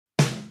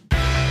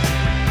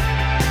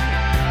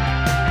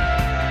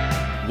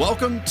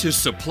Welcome to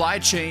Supply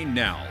Chain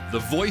Now, the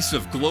voice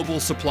of global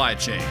supply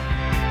chain.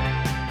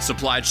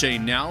 Supply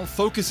Chain Now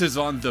focuses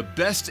on the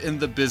best in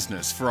the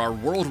business for our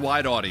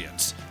worldwide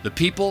audience, the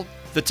people,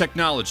 the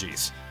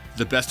technologies,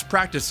 the best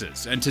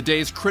practices, and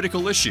today's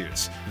critical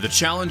issues, the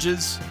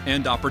challenges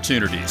and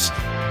opportunities.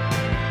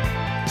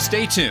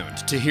 Stay tuned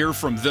to hear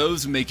from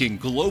those making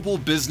global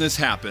business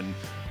happen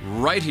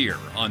right here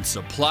on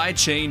Supply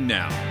Chain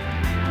Now.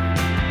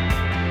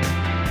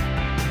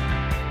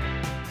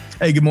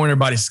 Hey, good morning,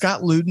 everybody.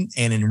 Scott Luton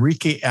and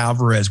Enrique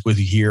Alvarez with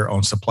you here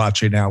on Supply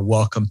Chain Now.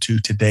 Welcome to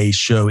today's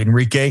show.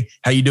 Enrique,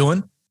 how you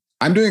doing?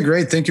 I'm doing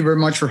great. Thank you very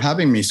much for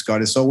having me,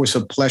 Scott. It's always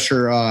a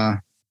pleasure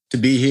to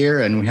be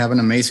here, and we have an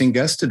amazing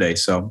guest today.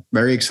 So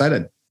very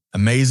excited.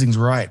 Amazing's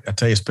right. I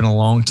tell you, it's been a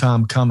long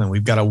time coming.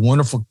 We've got a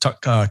wonderful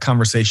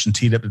conversation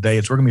teed up today.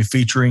 We're going to be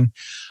featuring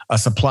a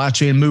supply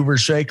chain mover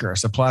shaker, a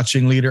supply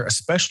chain leader,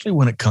 especially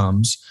when it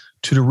comes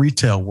to the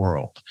retail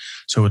world.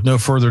 So with no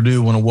further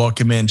ado, I want to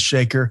welcome in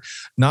Shekhar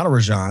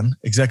Natarajan,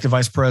 Executive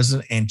Vice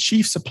President and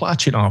Chief Supply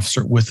Chain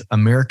Officer with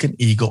American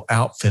Eagle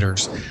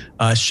Outfitters.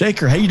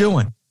 Shekhar, how you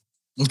doing?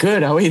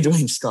 Good. How are you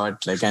doing,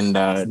 Scott?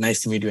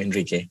 Nice to meet you,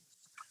 Enrique.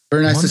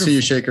 Very nice to see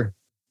you, Shekhar.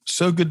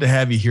 So good to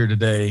have you here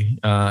today.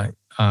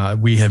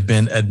 We have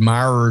been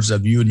admirers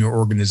of you and your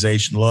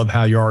organization. Love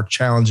how you are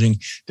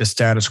challenging the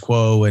status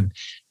quo and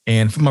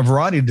from a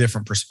variety of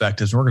different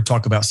perspectives. We're going to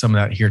talk about some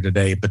of that here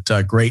today, but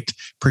great.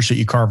 Appreciate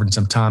you carving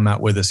some time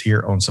out with us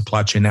here on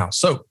Supply Chain Now.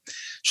 So,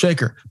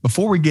 Shekhar,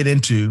 before we get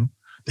into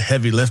the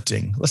heavy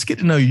lifting, let's get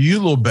to know you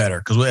a little better,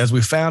 because as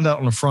we found out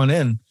on the front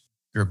end,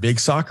 you're a big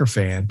soccer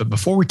fan. But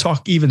before we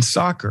talk even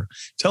soccer,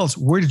 tell us,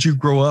 where did you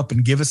grow up,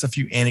 and give us a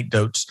few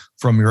anecdotes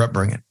from your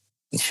upbringing.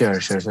 Sure.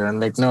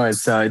 And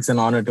it's an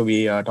honor to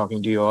be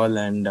talking to you all.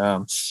 And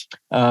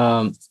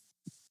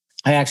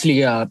I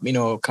actually,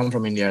 come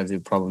from India, as you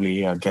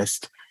probably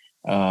guessed.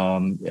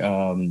 I've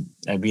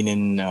been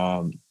in,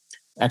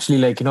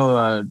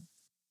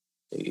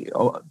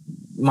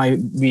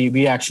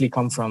 we actually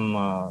come from,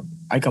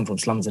 I come from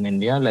slums in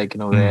India,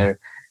 where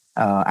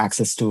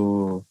access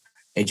to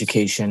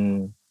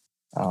education,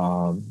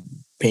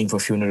 paying for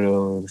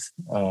funerals,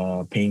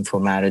 paying for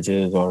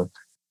marriages, or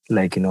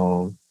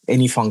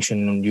any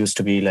function used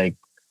to be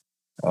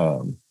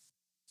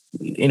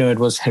it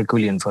was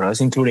Herculean for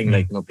us,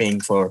 including paying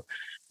for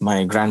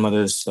my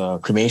grandmother's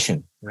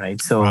cremation,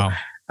 right? So, wow.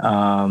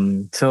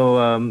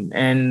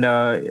 And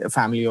a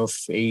family of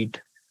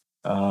 8.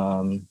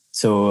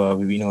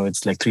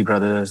 It's like 3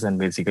 brothers, and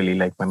basically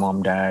my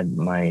mom, dad,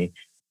 my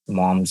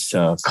mom's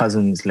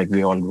cousins,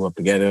 we all grew up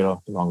together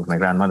along with my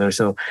grandmother.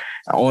 So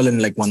all in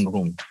one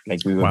room,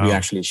 we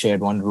actually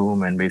shared one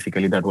room, and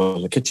basically that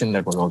was the kitchen,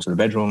 that was also the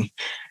bedroom.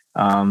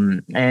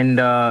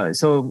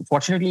 So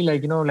fortunately,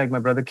 my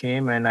brother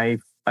came, and I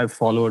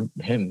followed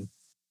him.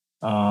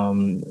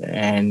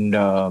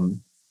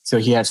 So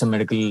he had some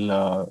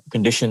medical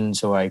condition.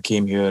 So I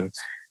came here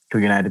to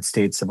United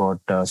States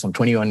about some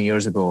 21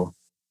 years ago.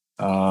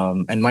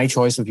 And my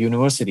choice of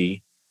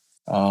university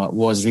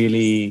was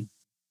really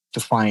to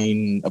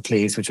find a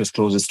place which was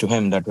closest to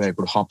him, that way I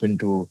could hop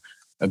into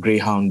a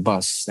Greyhound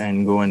bus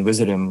and go and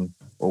visit him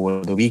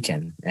over the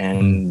weekend.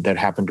 And that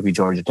happened to be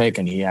Georgia Tech,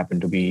 and he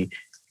happened to be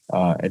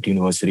at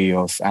University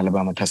of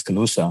Alabama,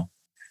 Tuscaloosa,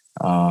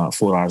 4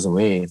 hours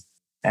away.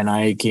 And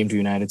I came to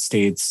United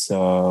States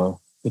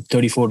with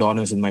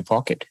 $34 in my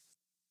pocket.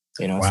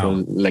 Wow.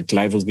 So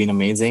life has been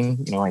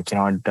amazing. I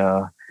can't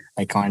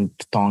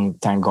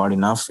thank God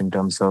enough in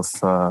terms of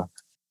the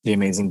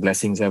amazing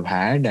blessings I've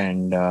had,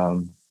 and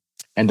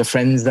the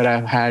friends that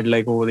I've had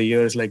over the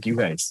years, like you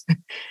guys.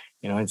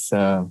 It's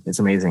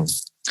amazing.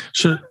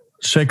 So,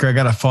 Shekhar, I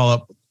got to follow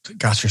up.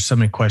 Gosh, there's so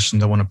many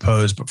questions I want to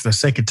pose, but for the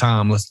sake of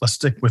time, let's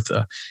stick with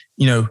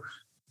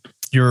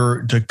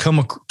you're to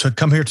come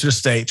here to the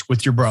States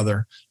with your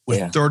brother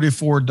with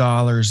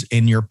 $34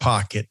 in your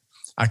pocket.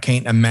 I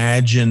can't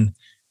imagine,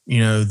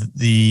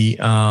 the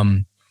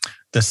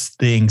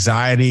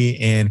anxiety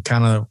and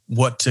kind of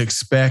what to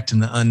expect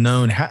and the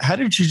unknown. How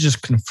did you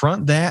just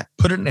confront that,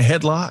 put it in a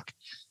headlock,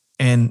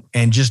 and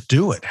just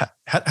do it?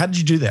 How did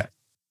you do that?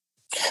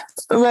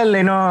 Well,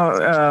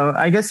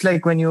 I guess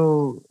when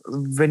you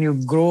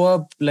grow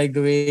up the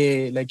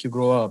way you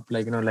grow up,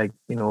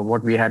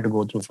 what we had to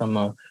go through from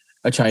a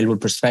childhood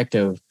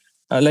perspective,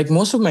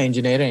 most of my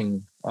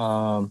engineering,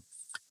 was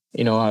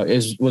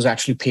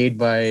actually paid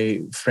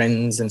by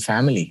friends and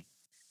family,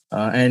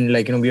 and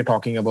we are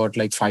talking about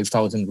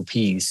 5,000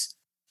 rupees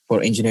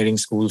for engineering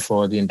school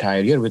for the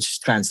entire year, which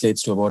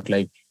translates to about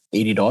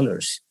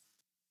 $80,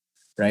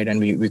 right? And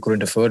we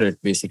couldn't afford it,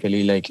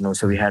 basically,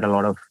 so we had a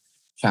lot of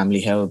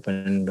family help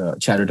and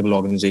charitable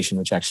organization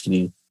which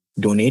actually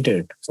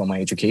donated for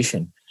my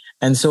education.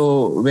 And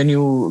so when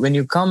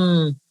you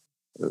come,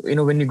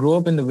 when you grow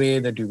up in the way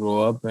that you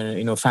grow up,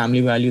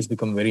 family values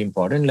become very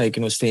important,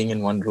 staying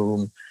in one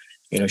room,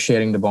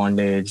 sharing the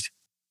bondage,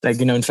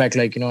 in fact,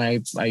 I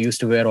used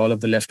to wear all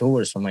of the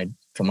leftovers from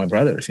my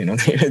brothers,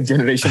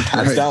 generation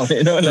passed down,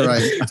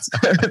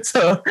 Right.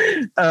 So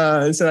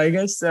I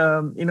guess,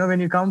 when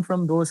you come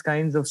from those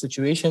kinds of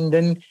situation,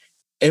 then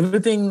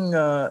everything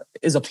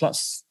is a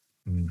plus.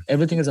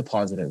 Everything is a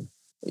positive.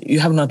 You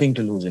have nothing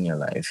to lose in your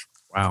life.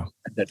 Wow.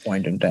 At that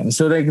point in time.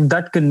 So like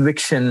that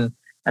conviction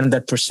and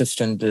that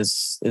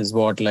persistence is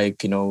what, like,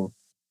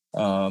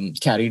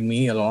 carried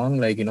me along.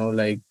 Like,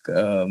 there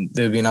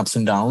have been ups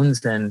and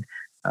downs, and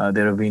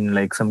there have been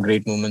like some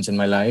great moments in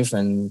my life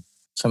and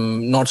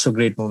some not so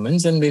great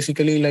moments. And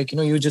basically, like,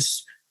 you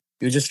just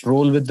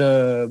roll with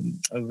the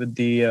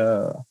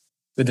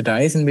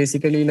dice, and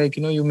basically, like,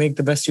 you make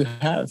the best you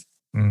have.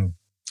 All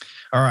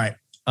right.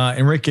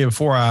 Enrique,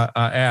 before I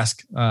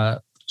ask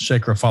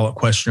Shekhar a follow-up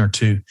question or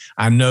two,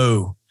 I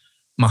know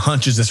my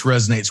hunch is this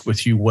resonates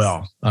with you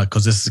well,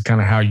 because this is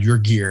kind of how you're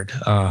geared,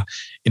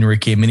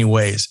 Enrique, in many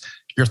ways.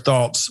 Your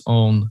thoughts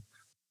on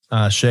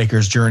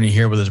Shekhar's journey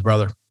here with his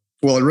brother?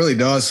 Well, it really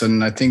does.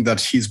 And I think that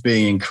he's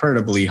being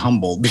incredibly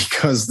humble,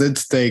 because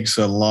this takes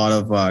a lot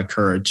of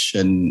courage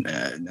and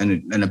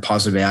a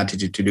positive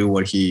attitude to do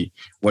what he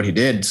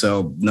did.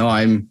 So no,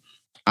 I'm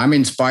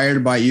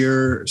inspired by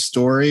your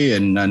story,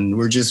 and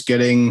we're just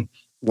getting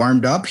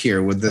warmed up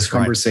here with this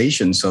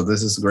conversation. Right. So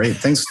this is great.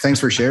 Thanks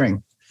for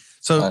sharing.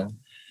 So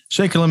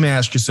Shekhar, let me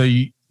ask you. So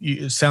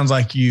it sounds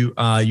like you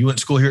went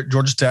to school here at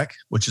Georgia Tech,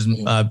 which is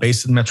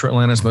based in Metro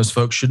Atlanta, as most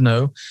folks should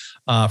know.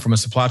 From a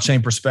supply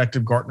chain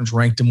perspective, Gartner's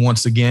ranked them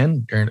once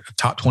again. They're in a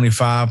top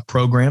 25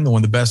 program. They're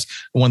one of the best.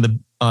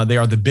 They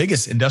are the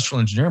biggest industrial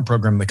engineering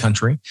program in the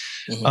country.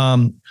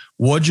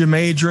 What'd you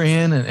major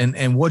in,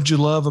 and what'd you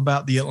love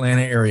about the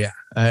Atlanta area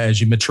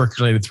as you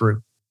matriculated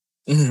through?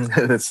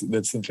 That's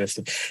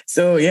interesting.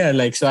 So yeah,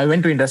 so I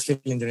went to industrial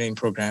engineering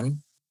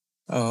program,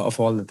 of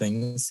all the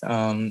things,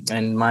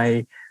 and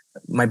my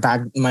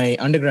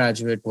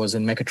undergraduate was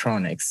in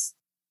mechatronics.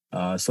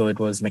 So it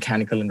was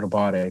mechanical and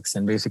robotics,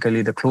 and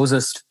basically the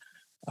closest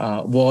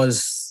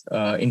was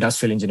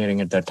industrial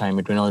engineering at that time.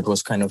 It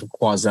was kind of a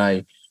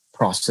quasi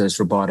process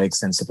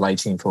robotics and supply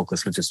chain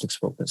focus, logistics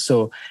focus.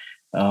 So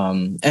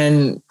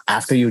and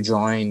after you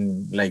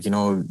join,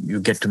 you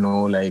get to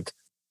know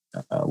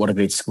what a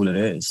great school it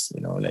is.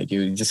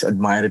 You just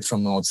admire it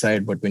from the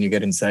outside, but when you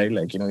get inside,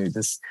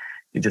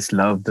 you just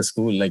love the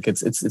school. Like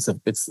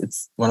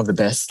it's one of the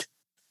best,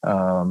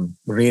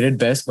 rated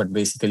best, but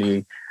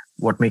basically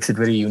what makes it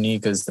very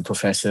unique is the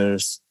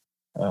professors,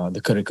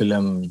 the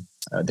curriculum,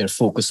 their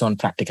focus on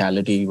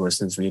practicality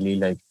versus really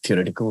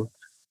theoretical,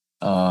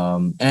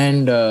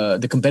 and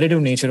the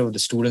competitive nature of the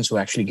students who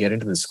actually get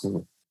into the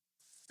school.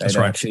 That's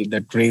right. Actually,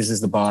 that raises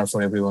the bar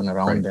for everyone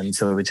around them.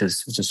 So which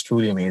is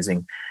truly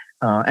amazing.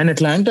 And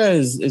Atlanta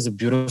is a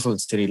beautiful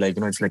city.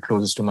 It's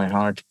closest to my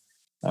heart.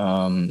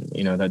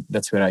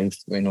 That's where I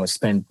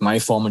spent my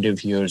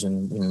formative years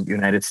in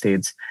United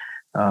States.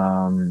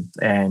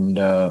 And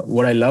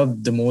what I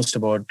love the most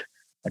about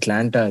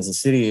Atlanta as a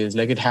city is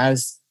it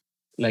has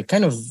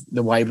kind of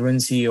the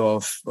vibrancy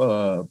of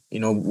what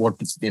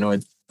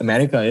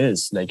America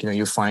is.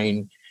 You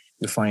find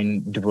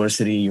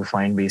diversity, you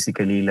find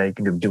basically the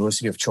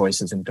diversity of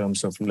choices in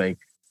terms of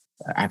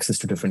access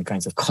to different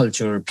kinds of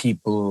culture,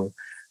 people.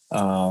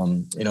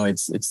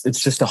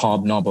 It's just a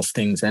hobnob of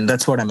things, and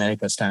that's what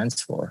America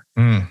stands for.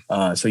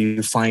 So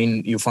you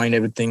find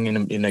everything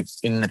in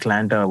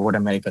Atlanta what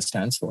America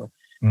stands for.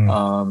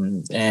 I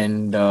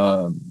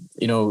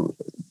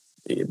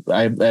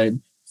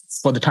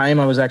for the time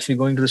I was actually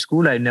going to the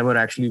school, I never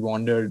actually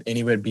wandered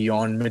anywhere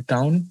beyond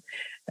Midtown.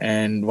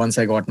 And once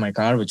I got my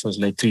car, which was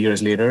 3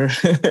 years later,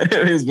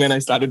 is when I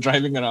started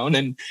driving around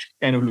and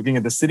kind of looking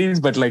at the cities.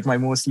 But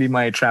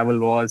my travel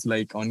was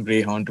on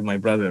Greyhound to my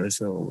brother.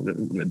 So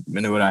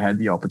whenever I had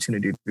the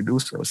opportunity to do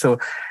so. So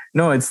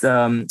no, it's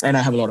and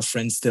I have a lot of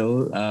friends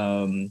still.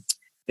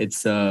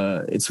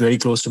 It's very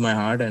close to my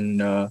heart,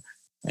 and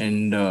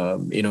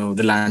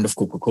the land of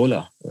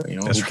Coca-Cola.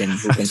 Who can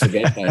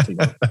forget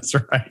that? That's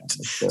right.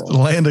 The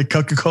land of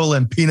Coca-Cola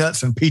and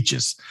peanuts and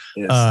peaches.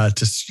 Yes.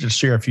 To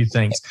share a few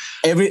things.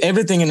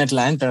 Everything in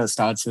Atlanta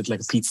starts with a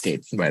peach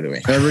state, by the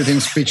way.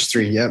 Everything's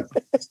Peachtree. Yep.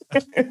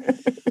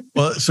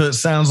 Well, so it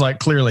sounds like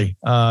clearly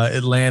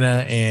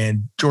Atlanta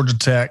and Georgia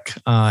Tech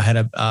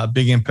had a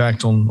big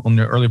impact on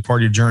the early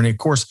part of your journey. Of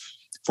course,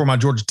 for my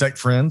Georgia Tech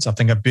friends, I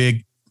think a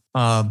big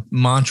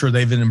mantra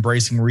they've been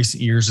embracing in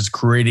recent years is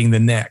creating the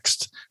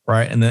next,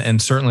 right? And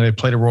certainly they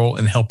played a role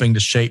in helping to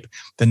shape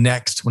the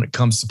next when it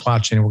comes to supply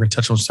chain. We're going to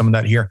touch on some of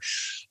that here.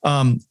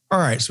 All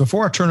right. So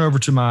before I turn over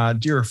to my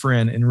dear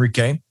friend,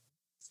 Enrique,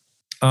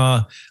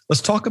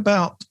 let's talk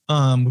about,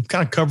 we've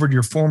kind of covered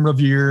your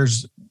formative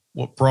years,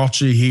 what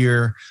brought you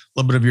here, a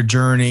little bit of your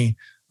journey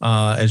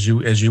as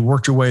you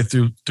worked your way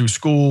through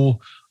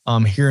school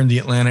here in the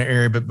Atlanta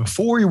area. But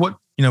before we're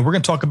going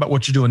to talk about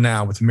what you're doing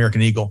now with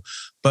American Eagle.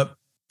 But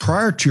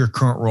prior to your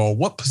current role,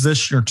 what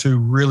position or two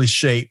really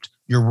shaped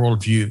your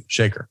worldview,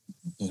 Shekhar?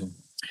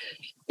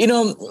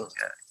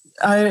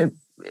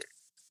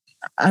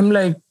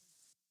 I'm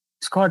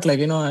Scott,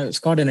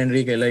 Scott and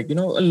Enrique,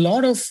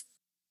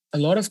 a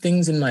lot of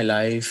things in my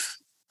life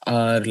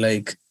are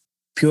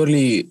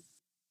purely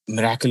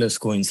miraculous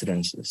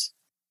coincidences.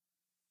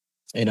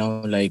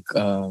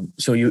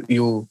 So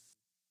you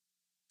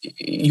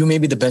may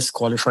be the best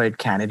qualified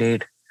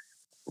candidate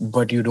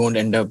but you don't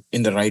end up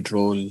in the right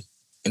role,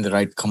 in the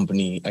right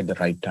company at the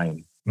right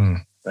time.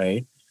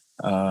 Right?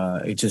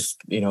 It just,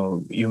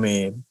 you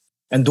may,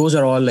 and those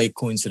are all like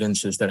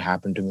coincidences that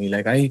happen to me.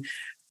 Like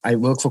I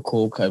work for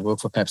Coke, I work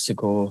for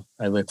PepsiCo,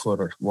 I work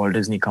for Walt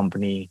Disney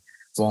Company,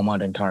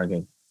 Walmart and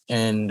Target.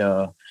 And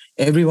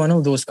every one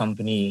of those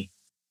companies,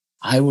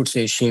 I would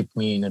say, shaped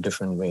me in a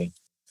different way.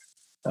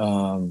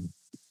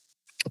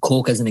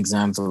 Coke, as an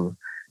example,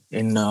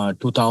 in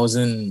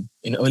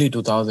early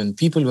 2000,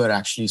 people were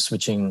actually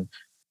switching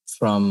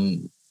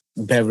from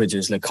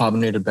beverages, like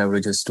carbonated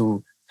beverages,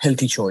 to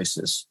healthy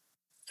choices.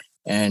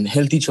 And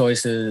healthy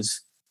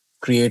choices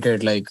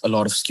created like a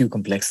lot of SKU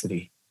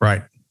complexity.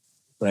 Right.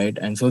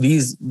 And so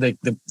these, like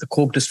the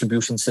Coke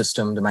distribution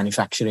system, the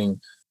manufacturing,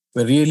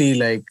 were really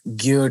like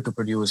geared to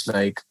produce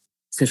like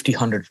 50,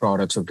 100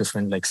 products of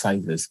different like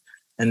sizes.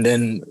 And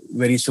then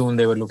very soon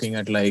they were looking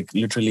at like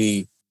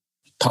literally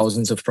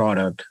thousands of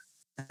product,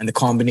 and the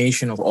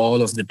combination of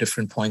all of the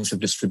different points of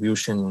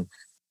distribution,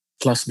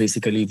 plus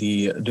basically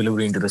the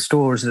delivery into the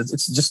stores,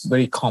 it's just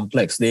very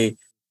complex.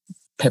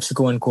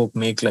 PepsiCo and Coke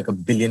make like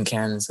 1 billion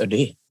cans a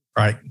day.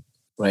 Right.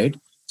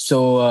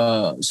 So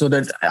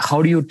that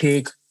how do you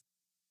take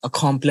a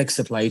complex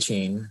supply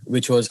chain,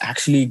 which was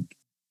actually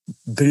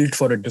built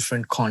for a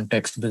different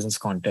context, business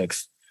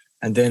context,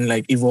 and then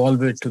like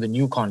evolve it to the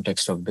new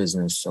context of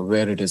business or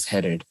where it is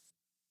headed,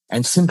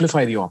 and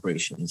simplify the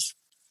operations,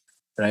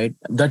 right?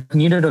 That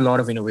needed a lot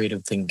of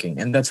innovative thinking.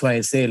 And that's why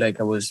I say like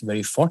I was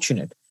very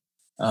fortunate.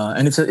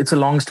 And it's a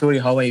long story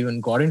how I even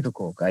got into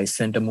Coke. I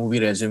sent a movie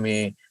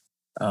resume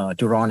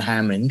to Ron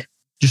Hammond.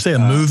 Did you say a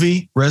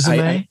movie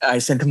resume? I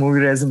sent a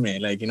movie resume.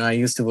 Like, I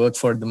used to work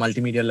for the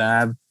multimedia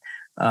lab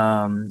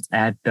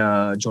at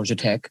Georgia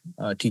Tech,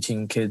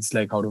 teaching kids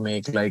like how to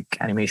make like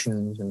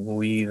animations and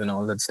movies and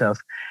all that stuff.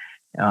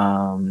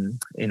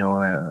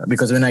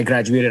 Because when I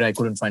graduated, I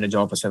couldn't find a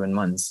job for 7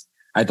 months.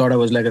 I thought I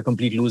was like a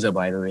complete loser,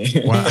 by the way.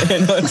 Wow.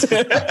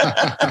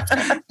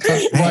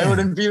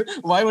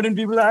 Why wouldn't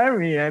people hire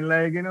me? And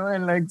like, you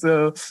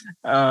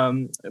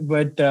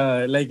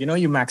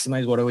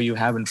maximize whatever you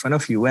have in front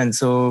of you. And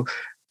so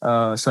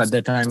at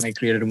that time I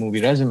created a movie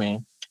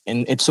resume.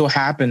 And it so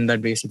happened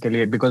that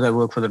basically, because I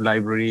work for the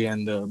library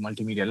and the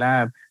multimedia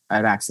lab, I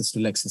had access to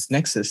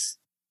LexisNexis.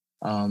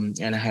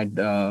 And I had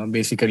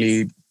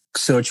basically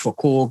searched for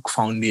Coke,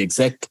 found the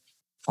exec,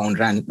 found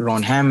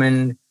Ron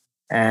Hammond,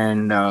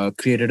 and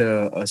created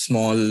a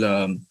small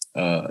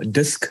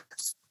disk.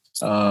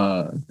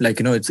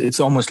 It's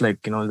almost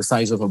like, the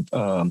size of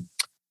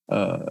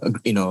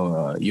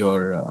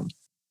your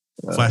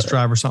flash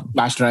drive or something.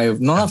 Flash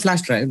drive. No, not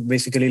flash drive.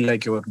 Basically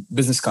like your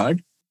business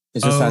card.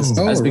 It's just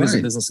as big as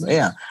a business.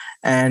 Yeah.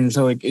 And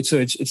so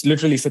it's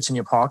literally fits in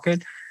your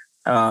pocket.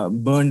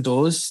 Burned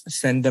those,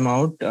 sent them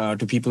out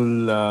to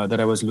people that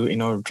I was,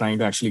 trying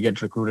to actually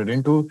get recruited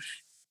into.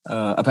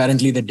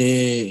 Apparently the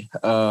day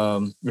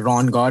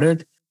Ron got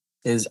it,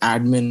 his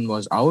admin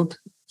was out.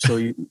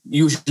 So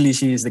usually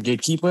she is the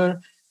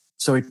gatekeeper.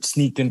 So it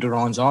sneaked into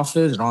Ron's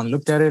office. Ron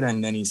looked at it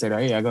and then he said,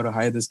 "Hey, I got to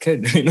hire this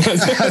kid."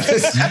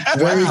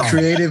 Very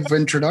creative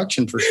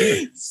introduction for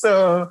sure.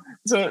 So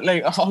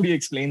like, how do you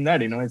explain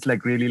that? It's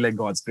like really like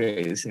God's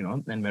grace,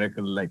 and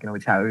miracle, like,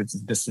 which how it's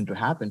destined to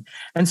happen.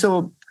 And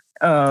so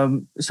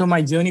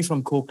my journey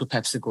from Coke to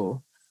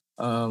PepsiCo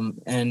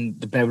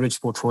and the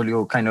beverage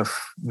portfolio kind of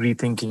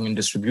rethinking and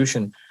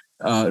distribution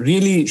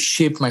really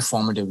shaped my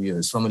formative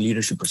years from a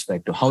leadership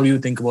perspective. How do you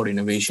think about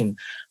innovation?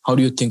 How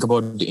do you think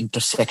about the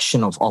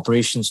intersection of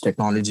operations,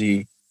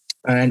 technology,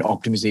 and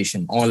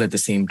optimization all at the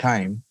same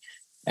time?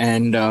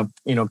 And,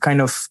 kind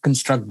of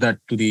construct that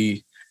to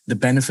the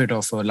benefit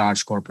of a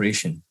large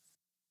corporation.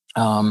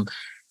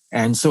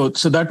 And so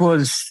that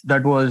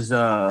was,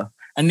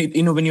 and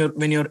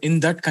when you're in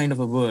that kind of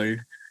a world,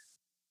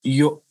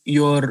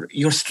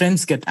 your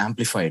strengths get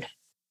amplified.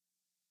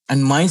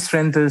 And my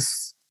strength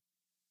is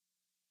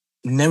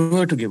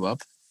never to give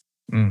up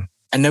and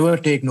never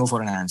take no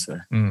for an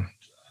answer.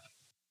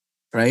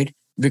 Right?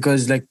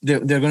 Because like there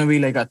are going to be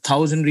like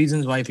 1,000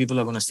 reasons why people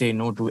are going to say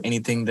no to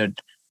anything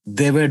that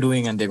they were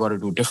doing and they got to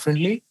do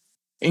differently,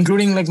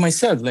 including like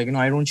myself. Like,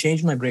 I don't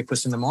change my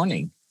breakfast in the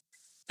morning.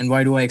 And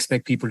why do I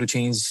expect people to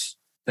change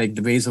like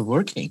the ways of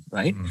working?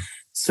 Right?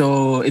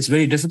 So it's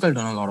very difficult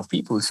on a lot of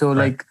people. So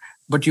like,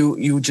 but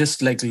you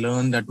just like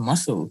learn that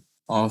muscle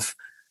of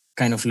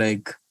kind of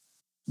like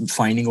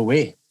finding a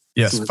way.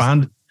 Yes.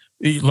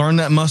 You learn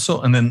that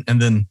muscle and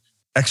then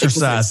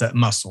exercise that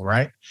muscle,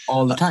 right?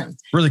 All the time.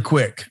 Really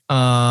quick.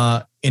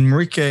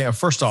 Enrique,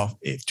 first off,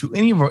 to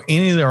any of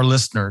our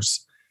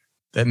listeners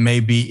that may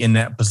be in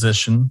that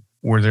position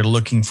where they're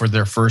looking for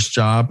their first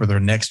job or their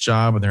next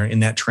job, or they're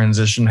in that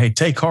transition, hey,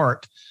 take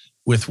heart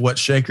with what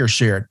Shekhar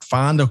shared.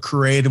 Find a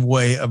creative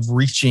way of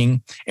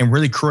reaching and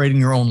really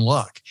creating your own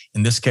luck.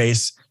 In this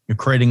case, you're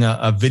creating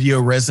a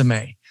video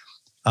resume.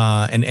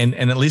 And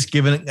at least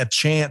giving it a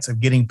chance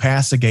of getting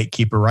past the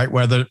gatekeeper, right?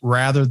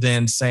 Rather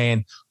than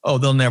saying, "Oh,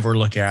 they'll never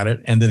look at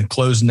it," and then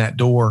closing that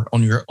door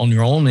on your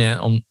own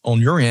end, on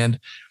your end.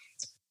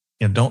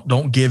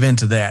 Don't give in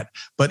to that.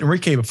 But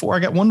Enrique, before I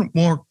got one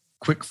more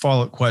quick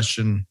follow-up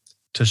question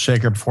to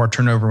Shekhar before I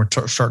turn over and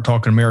start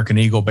talking American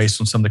Eagle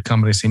based on some of the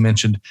companies he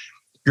mentioned.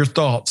 Your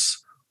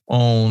thoughts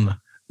on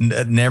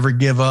never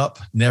give up,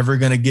 never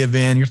going to give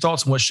in. Your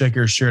thoughts on what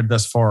Shekhar has shared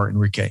thus far,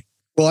 Enrique.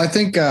 Well, I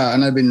think,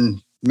 and I've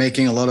been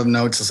making a lot of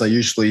notes as I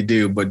usually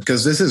do, but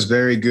because this is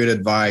very good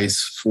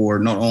advice for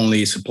not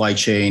only supply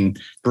chain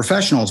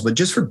professionals, but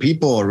just for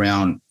people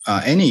around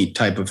any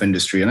type of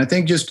industry. And I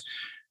think just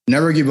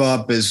never give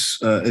up is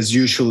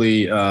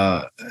usually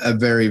a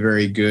very,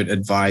 very good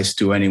advice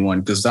to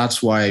anyone, because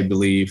that's why I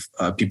believe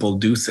people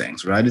do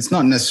things, right? It's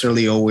not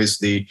necessarily always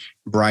the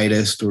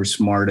brightest or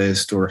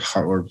smartest or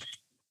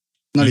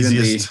not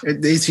easiest.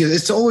 Even the easiest.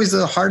 It's always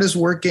the hardest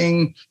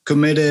working,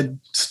 committed,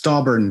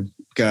 stubborn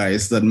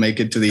guys that make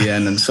it to the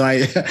end. And so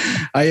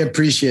I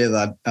appreciate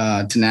that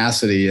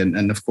tenacity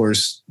and of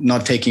course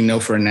not taking no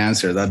for an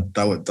answer.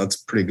 That's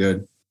pretty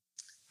good.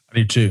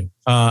 I do too.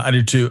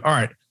 All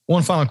right.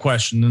 One final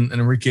question, and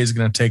Enrique is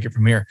going to take it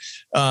from here.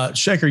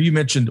 Shekhar, you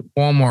mentioned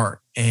Walmart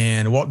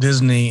and Walt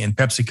Disney and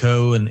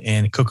PepsiCo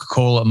and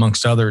Coca-Cola,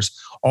 amongst others.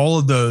 All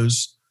of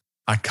those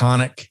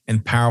iconic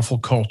and powerful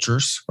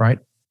cultures, right?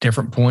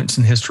 Different points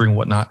in history and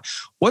whatnot.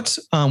 What's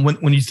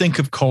when you think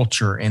of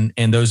culture and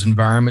those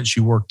environments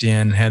you worked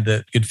in and had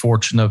the good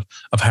fortune of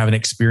having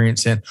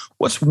experience in,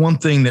 what's one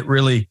thing that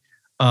really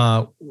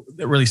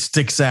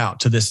sticks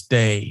out to this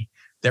day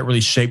that really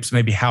shapes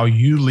maybe how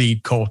you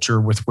lead culture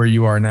with where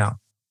you are now?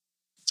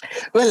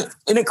 Well,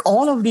 in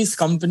all of these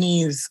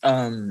companies,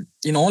 there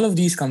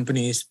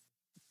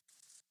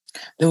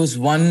was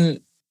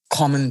one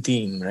common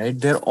theme, right?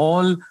 They're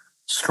all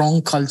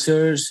strong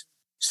cultures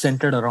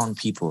centered around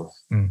people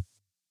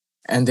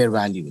and their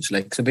values.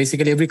 So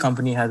basically every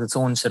company has its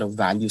own set of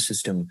value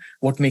system,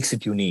 what makes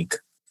it unique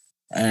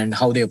and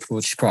how they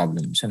approach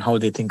problems and how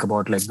they think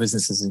about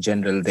businesses in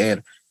general,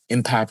 their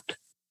impact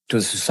to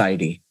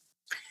society.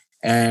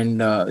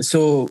 And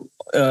so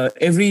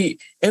every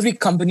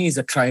company is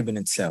a tribe in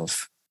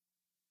itself,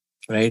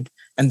 right?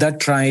 And that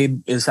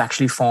tribe is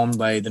actually formed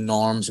by the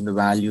norms and the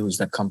values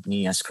that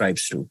company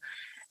ascribes to.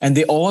 And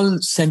they all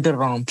center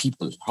around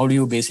people. How do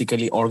you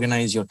basically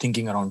organize your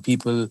thinking around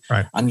people,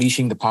 right?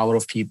 Unleashing the power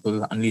of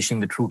people,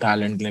 unleashing the true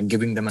talent,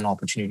 giving them an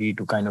opportunity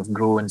to kind of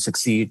grow and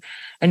succeed.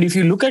 And if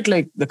you look at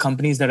the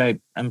companies that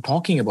I'm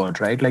talking about,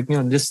 right?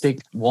 Just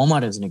take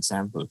Walmart as an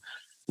example.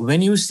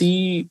 When you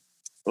see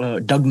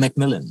Doug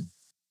McMillon,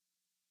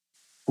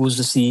 who's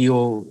the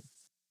CEO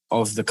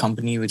of the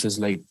company, which is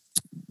the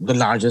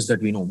largest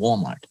that we know,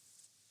 Walmart,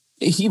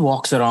 he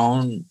walks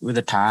around with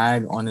a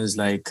tag on his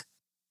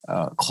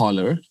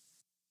collar.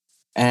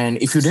 And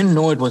if you didn't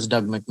know it was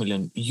Doug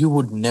McMillon, you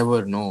would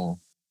never know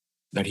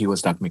that he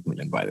was Doug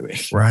McMillon, by the way.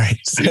 Right.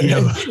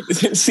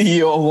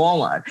 CEO of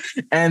Walmart.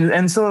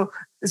 And so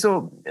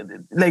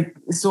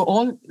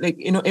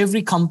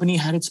every company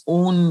had its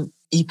own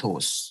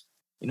ethos.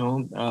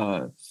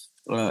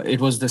 It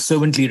was the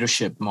servant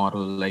leadership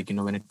model,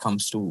 when it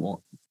comes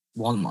to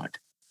Walmart.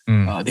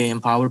 They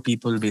empower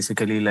people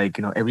basically,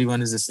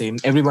 everyone is the same.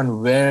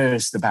 Everyone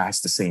wears the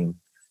badge the same,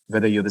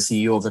 whether you're the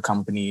CEO of the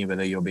company,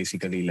 whether you're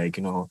basically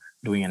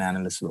doing an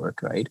analyst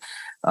work, right?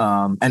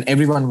 And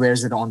everyone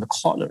wears it on the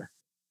collar.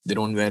 They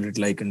don't wear it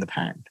in the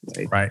pant,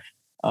 right? Right.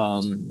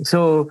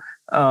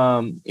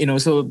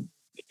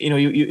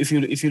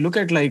 If you look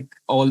at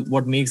all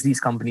what makes these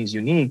companies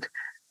unique,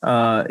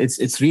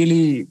 it's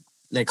really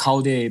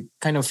how they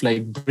kind of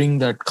bring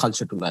that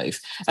culture to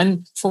life.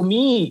 And for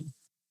me,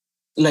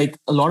 a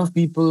lot of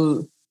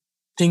people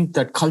think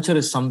that culture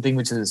is something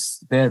which is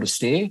there to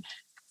stay.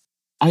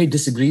 I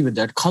disagree with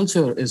that.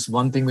 Culture is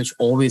one thing which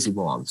always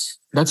evolves.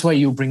 That's why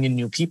you bring in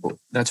new people.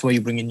 That's why you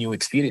bring in new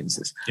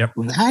experiences. Yep.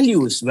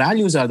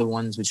 Values are the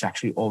ones which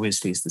actually always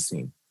stays the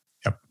same.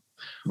 Yep.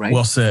 Right.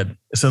 Well said.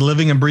 It's a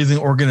living and breathing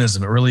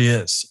organism. It really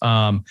is.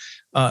 All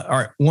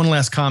right. One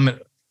last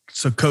comment.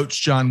 So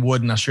Coach John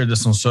Wooden, I shared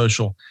this on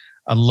social.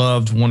 I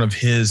loved one of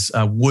his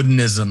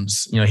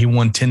Woodenisms. He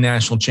won 10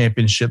 national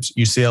championships at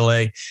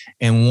UCLA.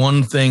 And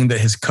one thing that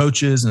his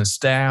coaches and his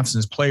staffs and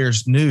his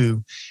players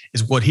knew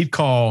is what he'd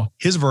call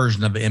his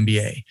version of the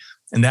NBA.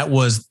 And that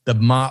was the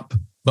mop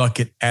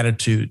bucket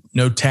attitude.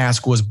 No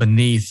task was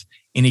beneath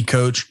any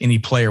coach, any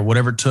player,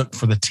 whatever it took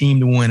for the team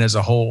to win as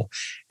a whole.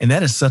 And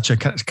that is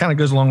kind of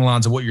goes along the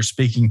lines of what you're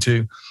speaking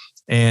to.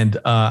 And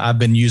I've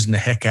been using the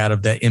heck out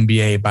of that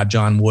NBA by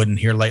John Wooden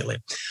here lately.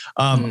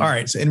 All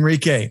right. So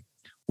Enrique,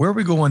 where are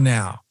we going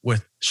now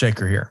with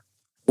Shekhar here?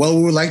 Well,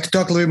 we would like to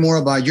talk a little bit more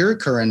about your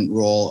current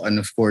role and,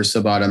 of course,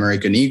 about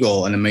American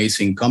Eagle, an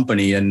amazing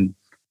company. And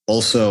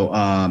also,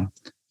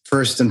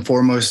 first and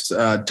foremost,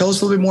 tell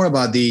us a little bit more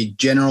about the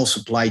general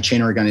supply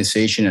chain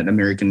organization at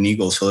American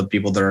Eagle so that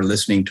people that are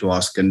listening to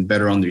us can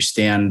better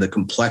understand the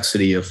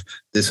complexity of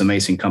this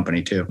amazing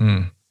company, too.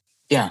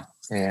 Yeah,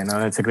 no,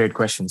 that's a great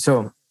question.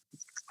 So,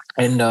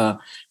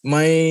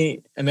 my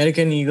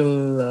American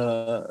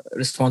Eagle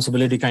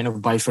responsibility kind of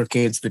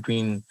bifurcates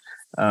between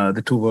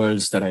the two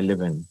worlds that I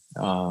live in.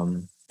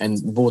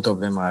 And both of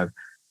them are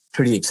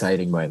pretty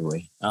exciting, by the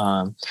way.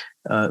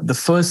 The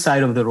first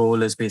side of the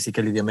role is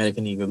basically the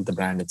American Eagle, the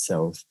brand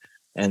itself.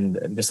 and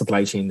the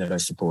supply chain that I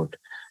support.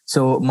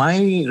 So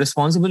my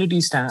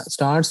responsibility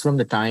starts from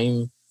the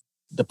time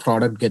the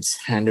product gets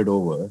handed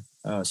over.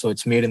 So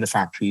it's made in the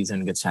factories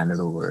and gets handed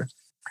over,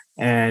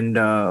 and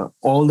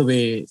all the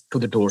way to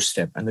the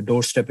doorstep. And the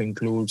doorstep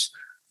includes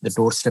the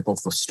doorstep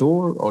of the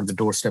store or the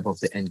doorstep of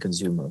the end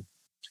consumer.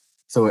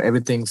 So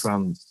everything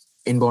from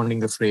inbounding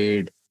the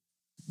freight,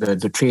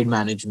 the trade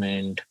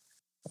management,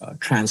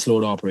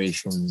 transload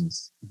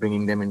operations,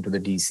 bringing them into the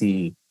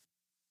DC,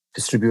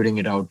 distributing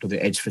it out to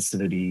the edge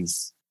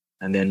facilities,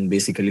 and then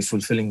basically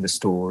fulfilling the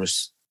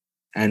stores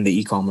and the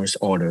e-commerce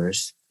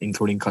orders,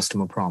 including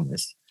customer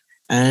promise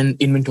and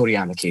inventory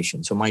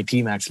allocation. So my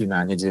team actually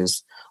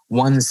manages,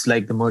 once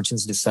like the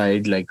merchants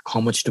decide like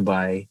how much to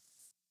buy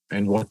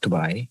and what to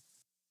buy,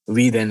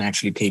 we then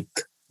actually take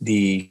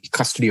the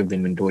custody of the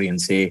inventory and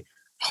say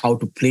how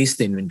to place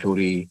the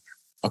inventory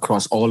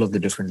across all of the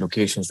different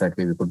locations. That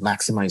way we could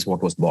maximize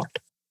what was bought,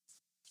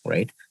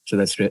 right? So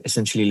that's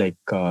essentially like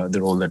the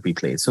role that we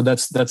play. So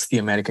that's the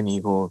American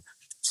Eagle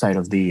side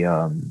of the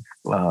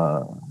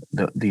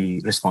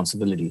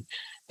responsibility.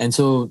 And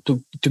so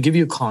to give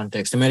you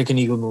context, American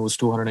Eagle moves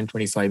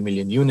 225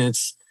 million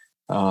units.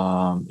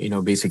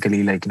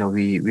 Basically like,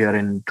 we are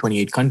in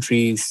 28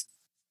 countries.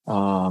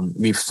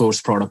 We've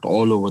sourced product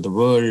all over the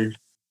world.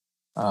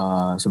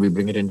 So we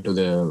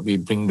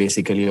bring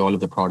basically all of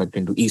the product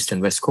into East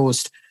and West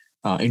Coast,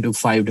 into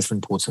 5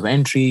 different ports of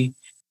entry.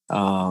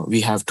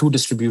 We have 2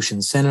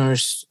 distribution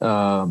centers,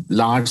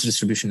 large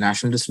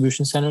national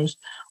distribution centers,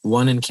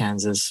 one in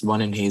Kansas,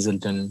 one in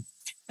Hazleton.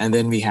 And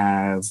then we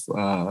have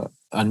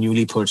a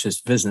newly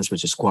purchased business,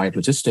 which is Quiet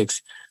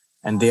Logistics.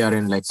 And they are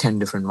in like 10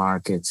 different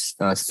markets,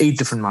 8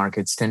 different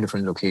markets, 10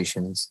 different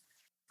locations,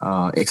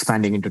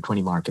 expanding into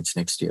 20 markets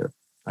next year,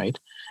 right?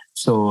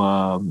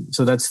 So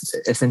that's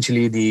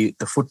essentially the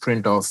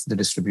footprint of the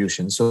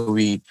distribution. So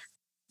we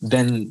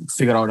then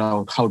figure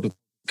out how to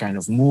kind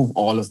of move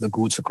all of the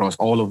goods across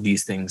all of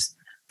these things,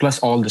 plus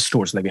all the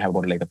stores. Like we have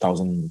about like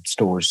 1,000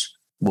 stores,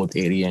 both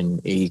ARI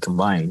and AE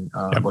combined,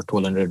 about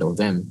 1,200 of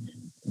them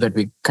that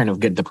we kind of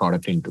get the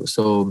product into.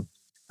 So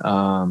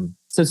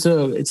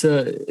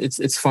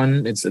it's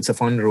fun. It's a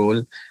fun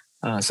role.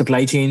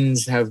 Supply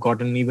chains have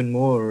gotten even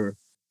more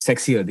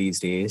sexier these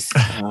days.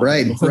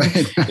 Right.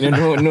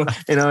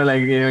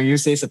 You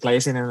say supply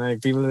chain and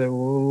like people are like,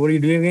 what are you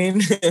doing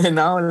again? And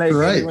now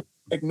everyone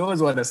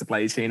knows what a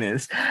supply chain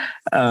is.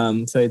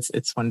 So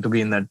it's fun to be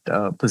in that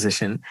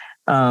position.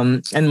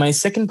 And my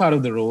second part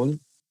of the role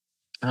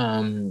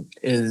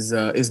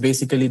is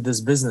basically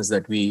this business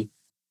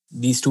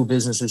these 2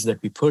 businesses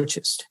that we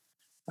purchased.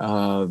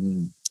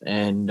 And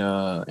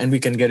we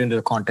can get into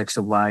the context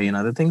of why and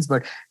other things,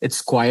 but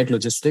it's Quiet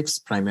Logistics.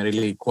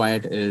 Primarily,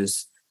 Quiet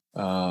is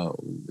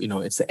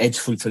it's the edge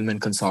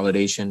fulfillment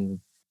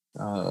consolidation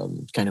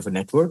kind of a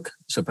network.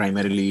 So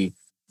primarily,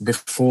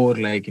 before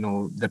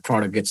the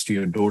product gets to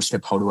your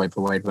doorstep, how do I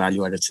provide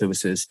value-added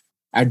services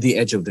at the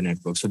edge of the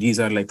network? So these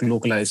are like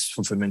localized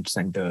fulfillment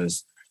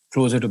centers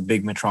closer to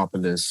big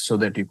metropolis, so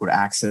that you could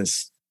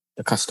access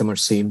the customer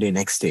same day,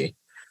 next day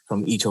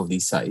from each of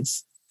these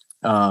sites.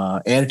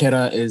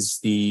 Airterra is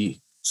the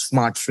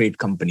smart freight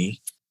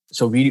company.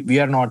 So we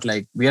are not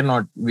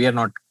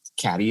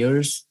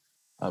carriers.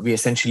 We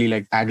essentially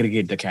like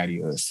aggregate the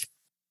carriers,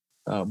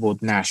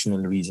 both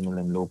national, regional,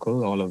 and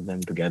local, all of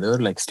them together,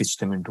 like stitch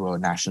them into a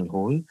national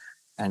whole.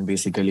 And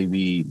basically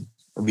we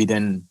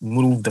then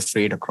move the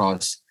freight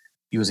across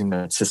using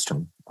that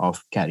system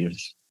of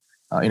carriers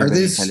in a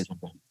very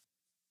intelligent way.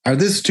 Are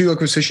these 2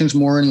 acquisitions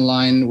more in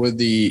line with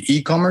the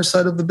e-commerce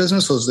side of the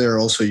business, or is there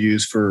also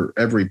used for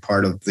every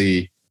part of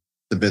the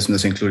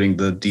business, including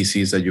the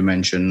DCs that you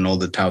mentioned, and all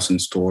the 1,000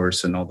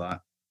 stores and all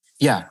that?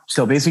 Yeah.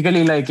 So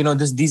basically,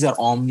 these are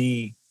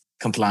omni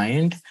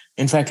compliant.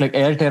 In fact, like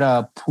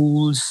Airterra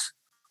pools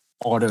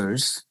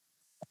orders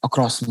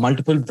across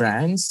multiple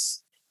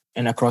brands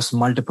and across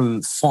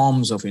multiple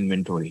forms of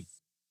inventory,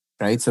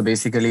 right? So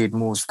basically, it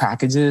moves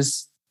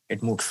packages,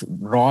 it moves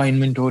raw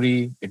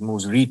inventory, it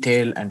moves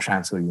retail and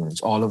transfer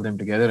units, all of them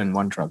together in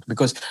one truck.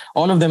 Because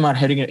all of them are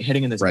heading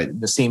in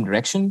the same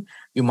direction,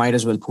 you might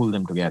as well pool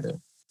them together,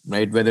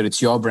 right? Whether it's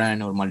your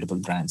brand or multiple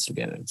brands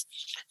together,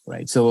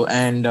 right? So,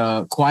 and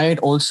Quiet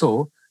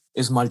also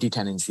is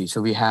multi-tenancy.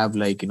 So we have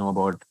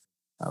about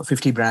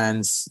 50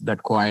 brands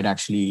that Quiet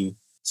actually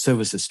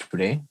services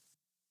today.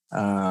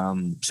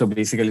 So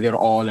basically, they're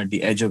all at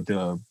the edge of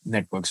the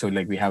network. So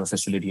we have a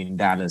facility in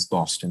Dallas,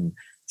 Boston,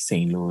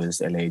 St.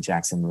 Louis, LA,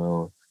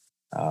 Jacksonville,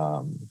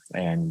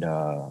 and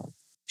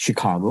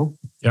Chicago.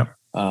 Yep.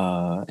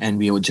 And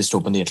we would just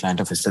open the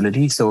Atlanta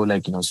facility. So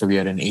so we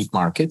are in 8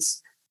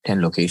 markets,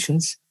 10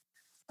 locations.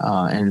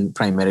 And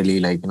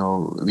primarily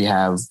we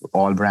have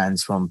all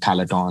brands from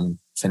Peloton,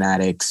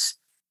 Fanatics,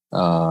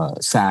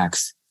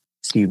 Saks,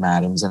 Steve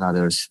Madden's, and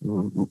others,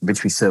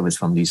 which we service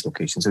from these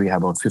locations. So we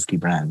have about 50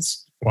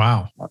 brands.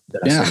 Wow.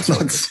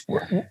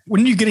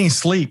 When are you getting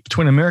sleep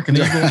between American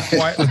Eagle,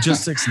 Quiet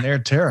Logistics, and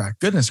Airterra?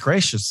 Goodness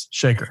gracious,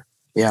 Shekhar.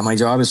 Yeah, my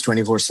job is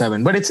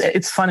 24/7, but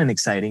it's fun and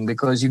exciting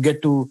because you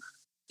get to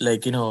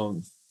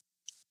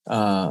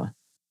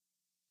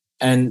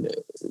And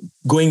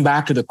going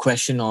back to the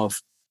question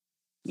of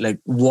like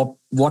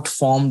what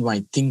formed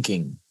my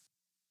thinking,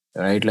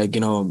 right? Like,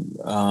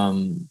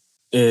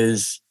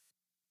 is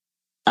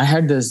I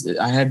had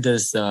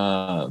this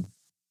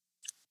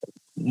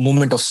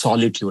moment of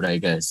solitude, I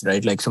guess,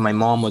 right? Like, so my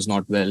mom was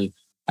not well.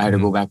 I had to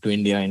go back to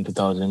India in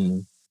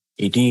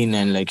 2018,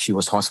 and like she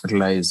was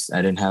hospitalized.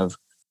 I didn't have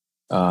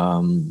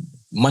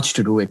much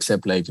to do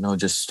except like,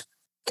 just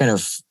kind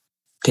of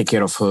take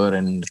care of her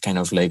and kind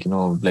of like,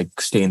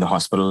 stay in the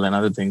hospital and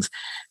other things.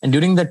 And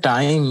during that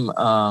time,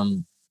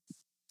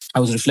 I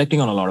was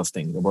reflecting on a lot of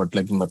things about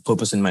like my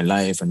purpose in my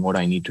life and what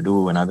I need to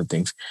do and other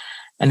things.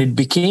 And it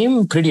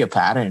became pretty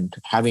apparent,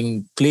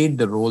 having played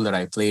the role that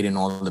I played in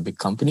all the big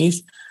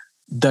companies,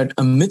 that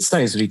a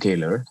mid-sized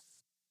retailer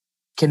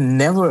can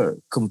never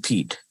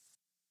compete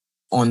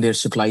on their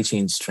supply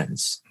chain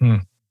strengths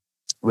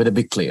with a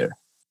big player.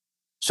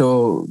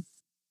 So,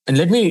 and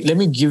let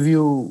me give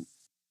you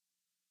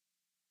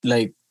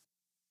like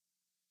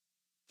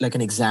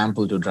an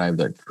example to drive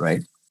that,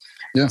 right?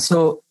 Yeah.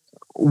 So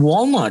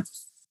Walmart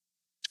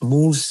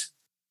moves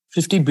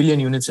 50 billion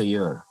units a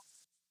year.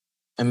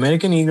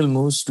 American Eagle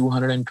moves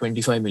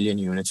 225 million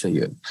units a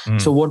year.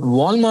 So what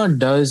Walmart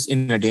does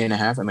in a day and a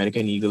half,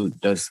 American Eagle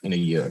does in a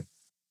year.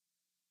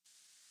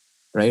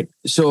 Right?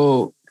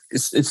 So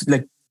it's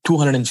like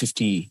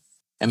 250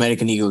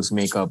 American Eagles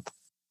make up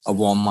a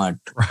Walmart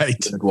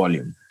unit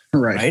volume.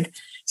 Right?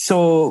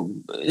 So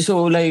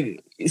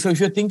if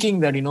you're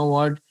thinking that,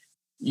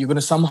 you're going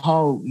to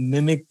somehow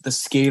mimic the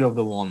scale of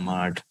the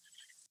Walmart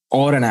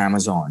or an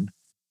Amazon,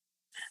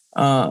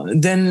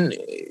 then,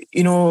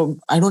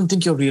 I don't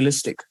think you're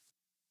realistic.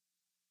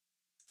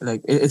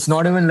 Like, there's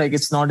something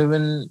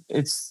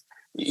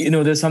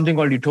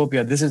called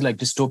utopia. This is like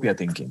dystopia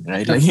thinking,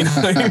 right? Like,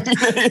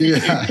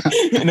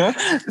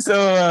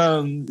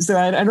 So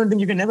I don't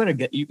think you can ever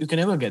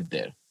get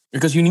there,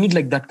 because you need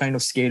like that kind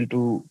of scale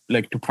to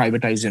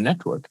privatize your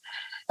network.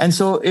 And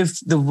so if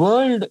the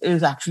world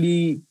is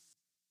actually,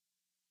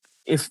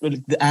 if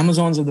the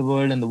Amazons of the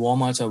world and the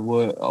Walmarts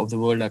of the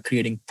world are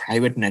creating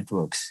private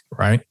networks,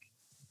 right?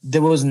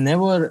 There was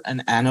never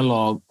an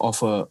analog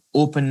of a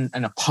open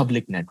and a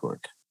public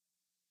network.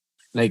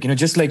 Like,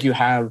 just like you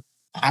have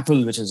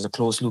Apple, which is a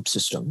closed loop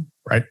system,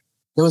 right?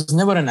 There was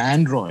never an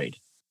Android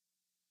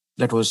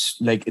that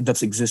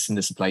exists in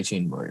the supply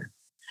chain world.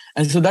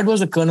 And so that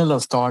was a kernel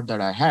of thought that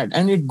I had.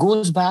 And it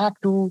goes back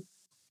to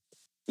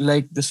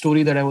like the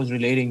story that I was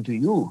relating to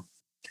you.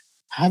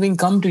 Having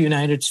come to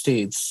United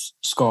States,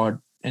 Scott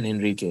and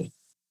Enrique,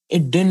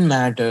 it didn't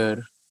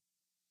matter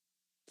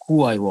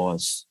who I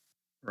was,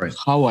 right,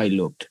 how I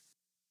looked,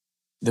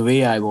 the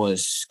way I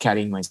was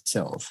carrying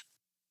myself.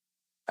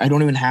 I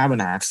don't even have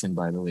an accent,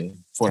 by the way,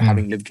 for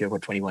having lived here for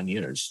 21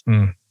 years.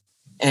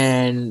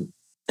 And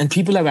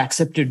people have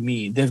accepted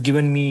me. They've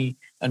given me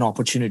an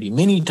opportunity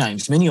many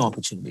times, many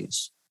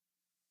opportunities,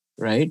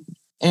 right?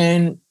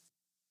 And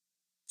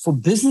for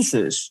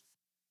businesses,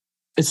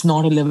 it's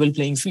not a level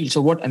playing field.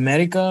 So what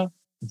America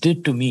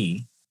did to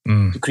me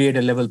to create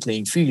a level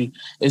playing field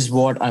is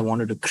what I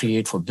wanted to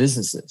create for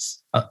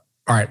businesses. All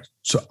right.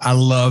 So I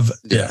love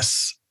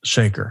this,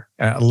 Shekhar.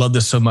 I love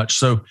this so much.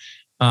 So,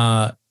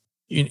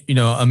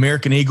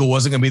 American Eagle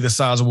wasn't going to be the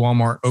size of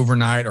Walmart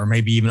overnight, or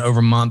maybe even over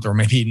a month, or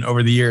maybe even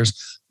over the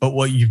years. But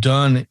what you've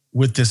done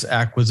with this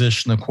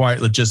acquisition of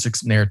Quiet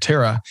Logistics and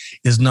Airterra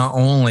is not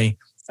only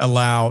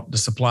allow the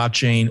supply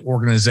chain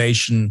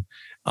organization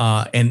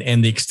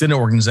and the extended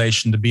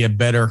organization to be a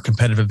better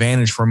competitive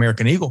advantage for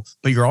American Eagle,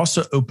 but you're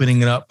also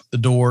opening up the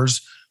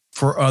doors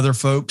for other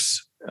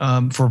folks,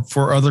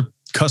 for other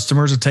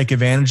customers to take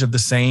advantage of the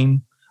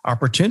same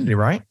opportunity,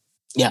 right?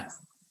 Yeah.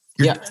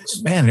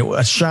 Man,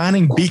 a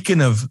shining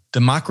beacon of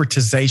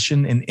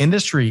democratization in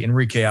industry,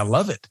 Enrique. I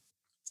love it.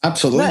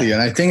 Absolutely. Yeah.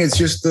 And I think it's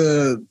just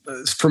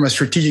from a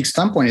strategic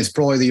standpoint, it's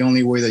probably the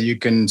only way that you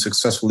can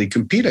successfully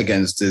compete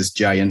against these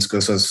giants,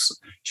 because as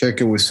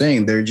Shekhar was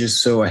saying, they're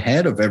just so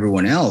ahead of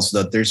everyone else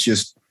that you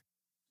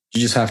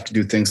just have to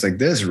do things like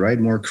this, right?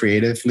 More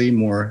creatively,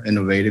 more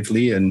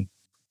innovatively, and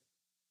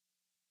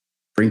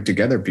bring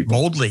together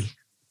people.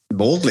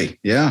 Boldly.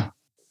 Yeah.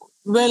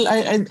 Well,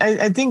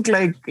 I think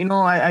I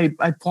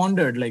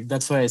pondered,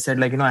 that's why I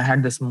said I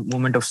had this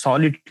moment of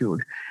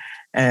solitude.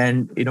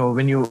 And,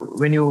 when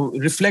you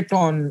reflect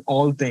on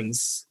all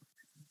things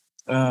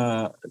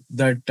that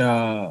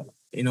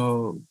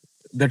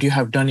you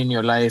have done in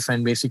your life,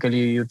 and basically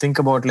you think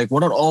about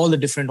what are all the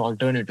different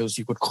alternatives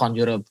you could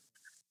conjure up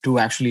to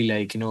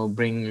actually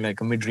bring a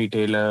mid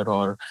retailer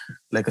or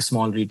a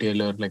small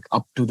retailer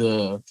up to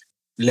the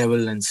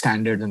level and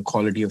standard and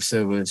quality of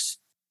service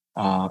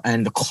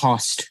and the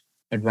cost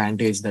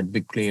advantage that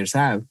big players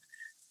have.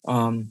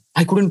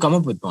 I couldn't come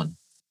up with one.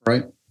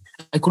 Right.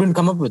 I couldn't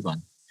come up with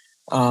one.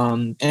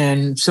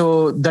 And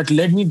so that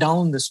led me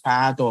down this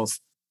path of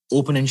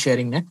open and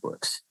sharing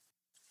networks.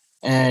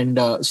 And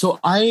so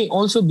I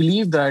also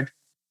believe that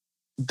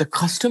the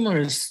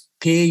customers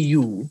pay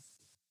you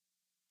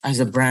as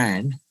a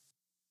brand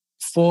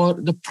for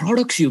the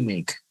products you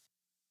make.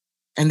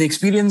 and the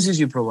experiences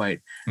you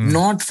provide,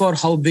 not for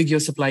how big your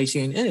supply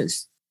chain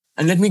is.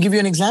 And let me give you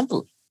an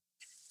example.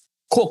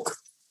 Coke.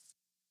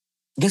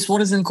 Guess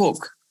what is in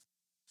Coke?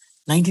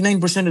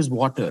 99% is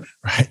water.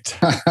 Right.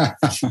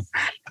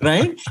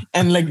 Right.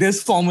 And like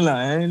this formula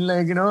and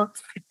like,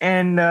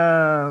 and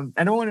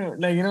I don't want to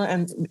like,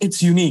 and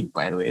it's unique,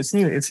 by the way. It's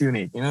new. It's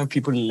unique.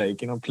 People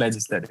like, pledge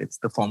that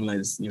the formula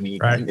is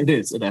unique. Right. And it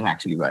is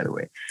actually, by the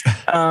way.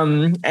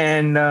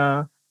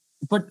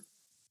 But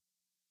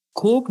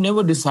Coke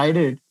never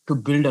decided to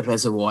build a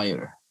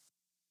reservoir.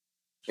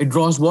 It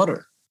draws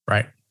water.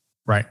 Right.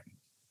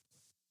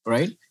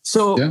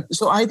 So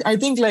I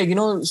think like,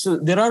 so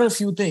there are a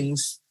few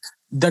things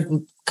that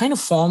kind of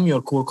form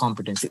your core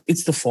competency.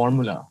 It's the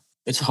formula.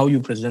 It's how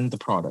you present the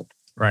product.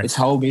 Right. It's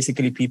how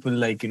basically people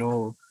like,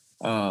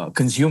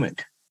 consume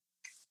it.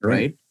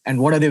 Right.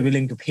 And what are they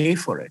willing to pay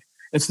for it?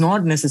 It's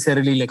not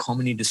necessarily like how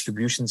many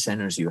distribution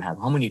centers you have,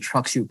 how many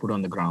trucks you put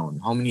on the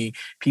ground, how many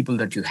people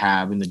that you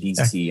have in the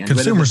DC. And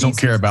consumers don't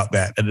care about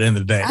that at the end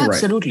of the day.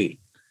 Absolutely.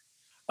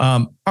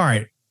 All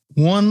right.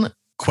 One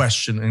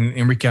question, and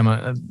Enrique,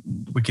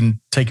 we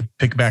can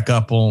pick back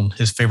up on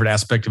his favorite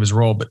aspect of his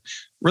role, but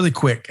really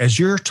quick, as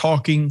you're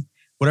talking,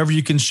 whatever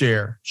you can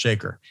share,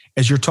 Shekhar,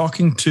 as you're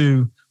talking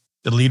to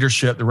the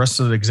leadership, the rest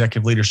of the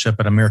executive leadership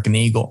at American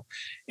Eagle,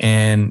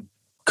 and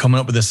coming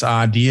up with this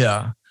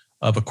idea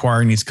of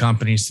acquiring these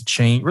companies to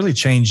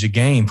change the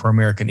game for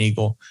American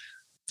Eagle,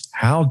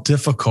 how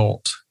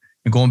difficult,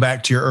 and going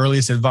back to your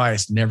earliest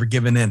advice, never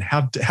giving in,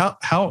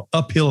 how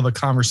uphill of a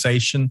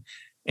conversation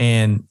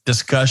and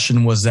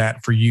discussion was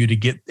that for you to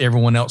get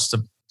everyone else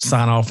to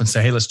sign off and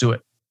say, hey, let's do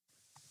it?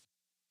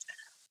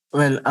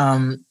 Well,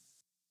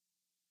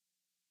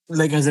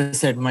 like as I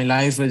said, my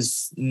life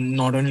is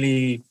not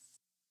only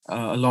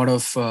a lot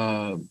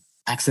of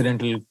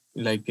accidental,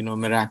 like,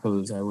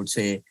 miracles, I would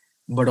say,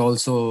 but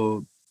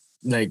also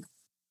like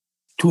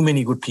too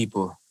many good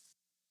people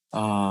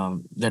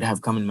that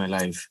have come in my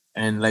life.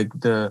 And like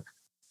the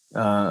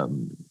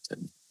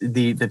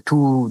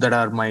two that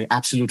are my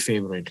absolute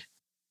favorite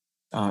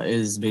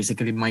is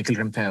basically Michael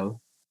Rempel,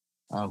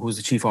 who's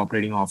the Chief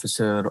Operating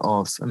Officer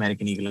of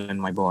American Eagle and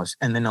my boss,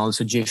 and then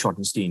also Jay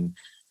Schottenstein.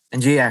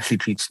 And Jay actually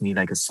treats me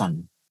like a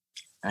son.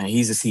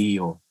 He's a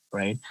CEO,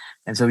 right?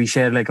 And so we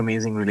share like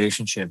amazing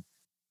relationship.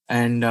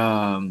 And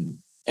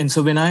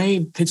so when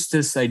I pitched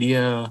this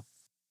idea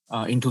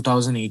in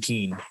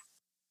 2018,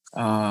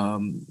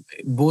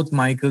 both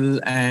Michael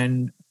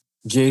and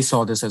Jay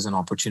saw this as an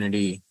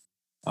opportunity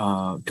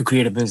to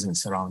create a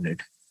business around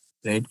it,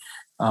 right?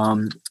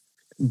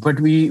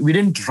 But we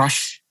didn't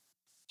rush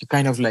to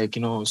kind of like,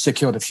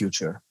 secure the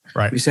future.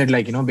 Right. We said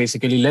like,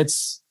 basically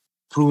let's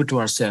prove it to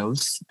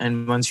ourselves.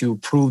 And once you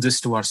prove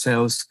this to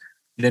ourselves,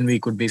 then we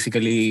could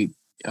basically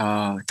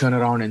turn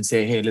around and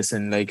say, hey,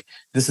 listen, like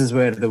this is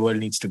where the world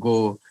needs to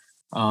go.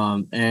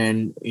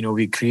 And,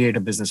 we create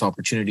a business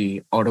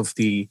opportunity out of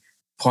the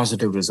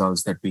positive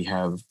results that we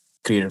have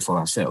created for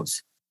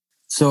ourselves.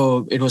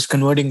 So it was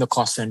converting the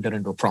cost center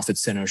into a profit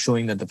center,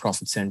 showing that the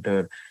profit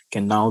center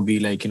can now be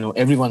like,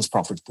 everyone's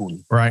profit pool.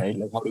 Right.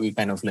 Like how do we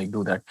kind of like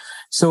do that?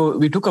 So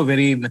we took a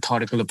very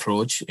methodical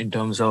approach in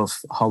terms of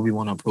how we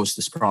want to approach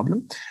this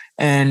problem.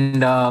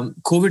 And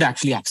COVID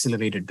actually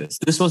accelerated this.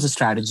 This was a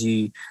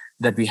strategy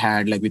that we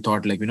had, like we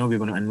thought like, we're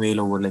going to unveil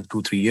over like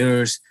 2-3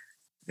 years.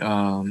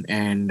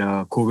 And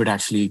COVID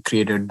actually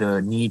created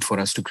the need for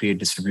us to create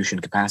distribution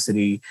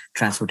capacity,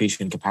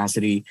 transportation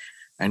capacity.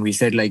 And we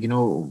said like,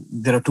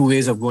 there are two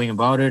ways of going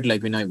about it.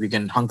 Like we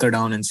can hunker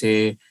down and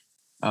say,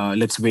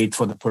 let's wait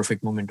for the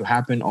perfect moment to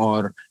happen,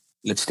 or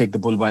let's take the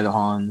bull by the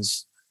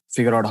horns,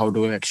 figure out how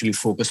to actually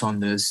focus on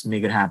this,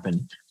 make it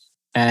happen.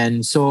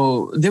 And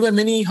so there were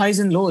many highs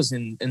and lows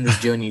in this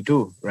journey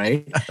too,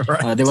 right?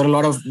 Right. There are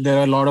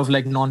a lot of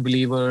like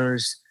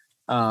non-believers.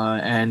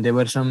 And there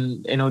were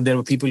some, there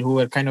were people who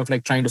were kind of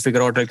like trying to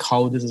figure out like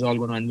how this is all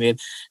going to unveil.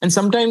 And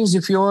sometimes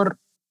if you're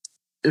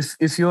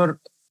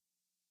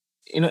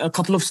a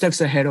couple of steps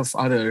ahead of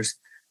others,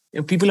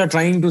 people are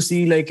trying to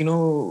see like,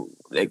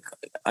 like,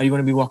 are you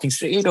going to be walking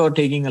straight or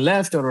taking a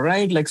left or a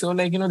right? Like, so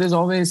like, there's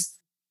always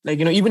like,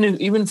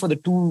 even for the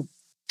 2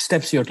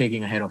 steps you're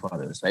taking ahead of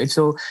others, right?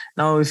 So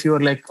now if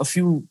you're like a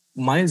few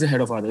miles ahead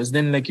of others,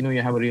 then like,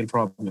 you have a real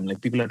problem.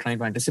 Like people are trying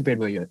to anticipate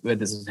where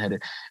this is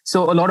headed.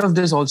 So a lot of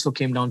this also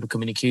came down to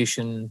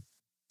communication,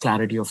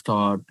 clarity of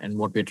thought, and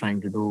what we're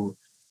trying to do.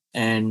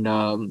 And,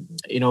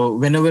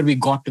 whenever we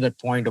got to that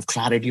point of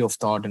clarity of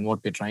thought and what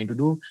we're trying to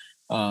do,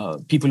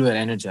 people were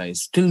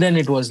energized. Till then,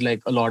 it was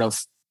like a lot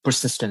of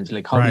persistence.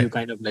 Like, how do you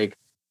kind of like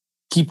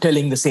keep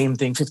telling the same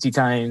thing 50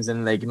 times?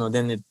 And like,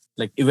 then it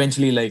like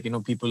eventually like,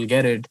 people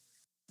get it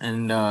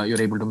and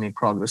you're able to make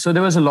progress. So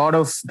there was a lot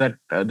of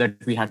that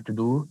we had to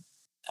do.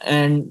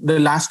 And the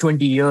last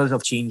 20 years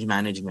of change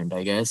management,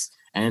 I guess,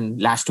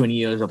 and last 20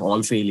 years of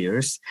all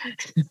failures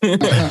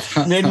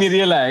made me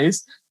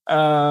realize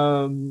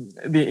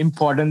the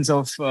importance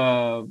of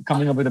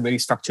coming up with a very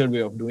structured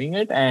way of doing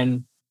it.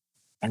 And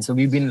so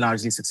we've been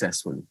largely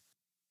successful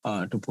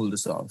to pull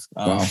this off.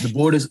 Wow.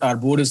 Our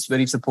board is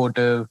very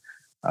supportive.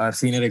 Our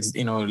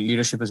senior,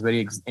 leadership is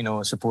very,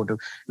 supportive.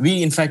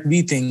 We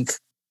think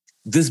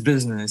this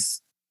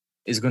business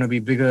is going to be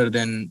bigger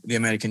than the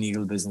American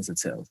Eagle business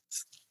itself.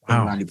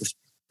 Wow.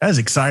 That is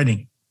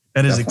exciting.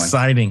 That is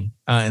exciting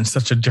and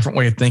such a different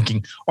way of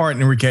thinking. All right,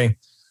 Enrique,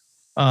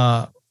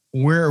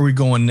 where are we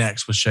going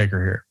next with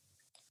Shaker here?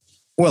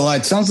 Well,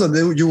 it sounds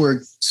like you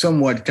were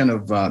somewhat kind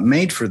of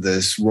made for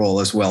this role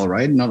as well,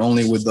 right? Not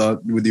only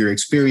with your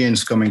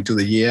experience coming to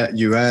the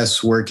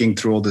U.S., working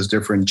through all these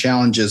different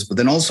challenges, but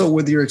then also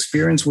with your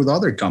experience with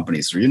other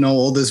companies,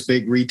 all these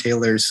big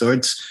retailers. So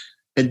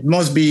it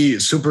must be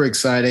super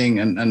exciting.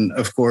 And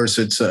of course,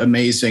 it's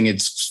amazing.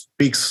 It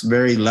speaks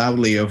very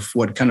loudly of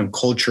what kind of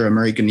culture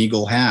American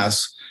Eagle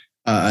has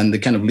and the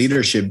kind of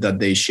leadership that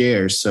they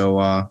share.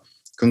 So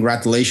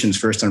congratulations,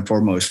 first and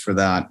foremost, for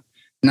that.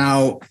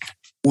 Now,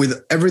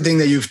 with everything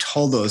that you've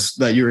told us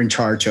that you're in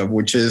charge of,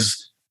 which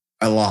is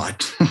a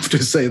lot,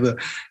 to say the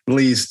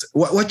least,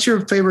 what's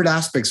your favorite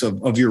aspects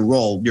of your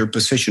role, your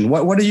position?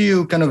 What do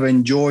you kind of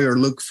enjoy or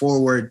look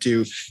forward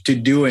to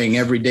doing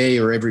every day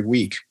or every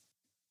week?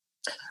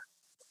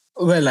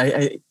 Well,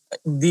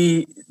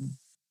 the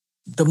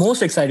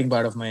most exciting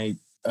part of my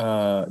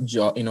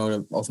job,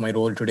 of my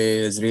role today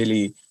is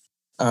really,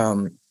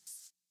 I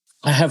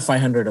have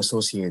 500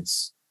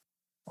 associates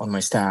on my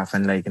staff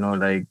and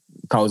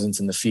thousands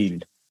in the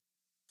field.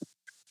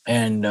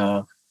 And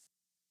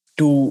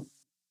to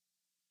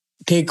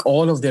take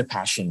all of their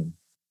passion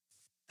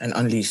and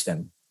unleash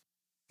them.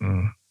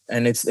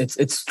 And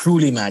it's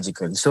truly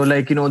magical. So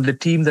the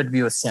team that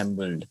we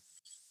assembled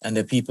and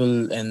the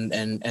people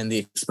and the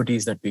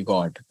expertise that we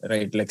got,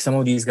 right? Like some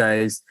of these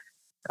guys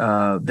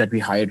that we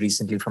hired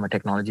recently from a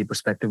technology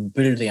perspective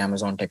build the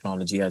Amazon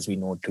technology as we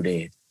know it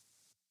today.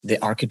 They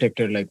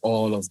architected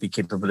all of the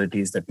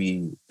capabilities that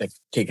we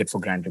take it for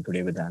granted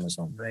today with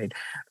Amazon, right?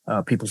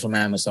 People from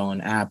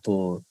Amazon,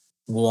 Apple,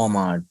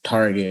 Walmart,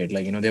 Target,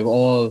 they've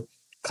all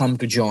come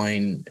to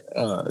join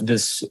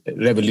this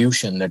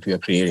revolution that we are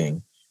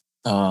creating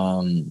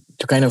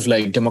to kind of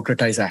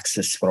democratize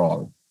access for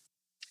all.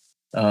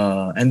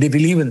 And they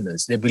believe in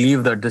this. They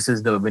believe that this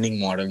is the winning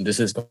model. This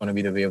is going to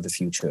be the way of the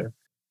future.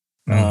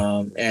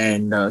 So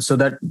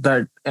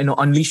that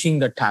unleashing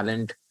that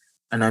talent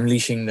and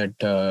unleashing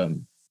that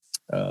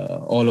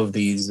all of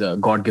these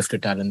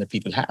God-gifted talent that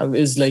people have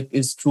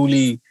is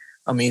truly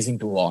amazing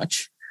to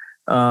watch.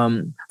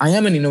 I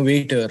am an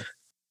innovator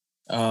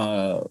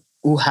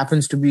who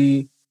happens to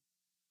be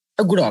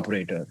a good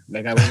operator.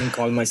 I wouldn't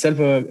call myself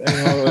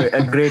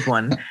a great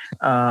one.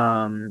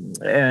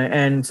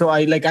 And so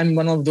I'm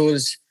one of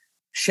those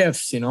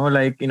chefs,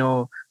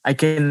 I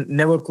can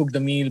never cook the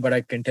meal, but I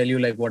can tell you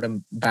what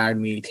a bad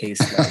meal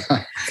tastes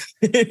like,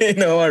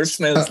 or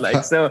smells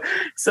like. So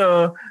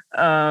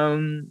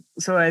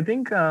I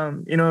think,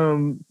 so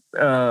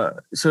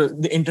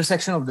the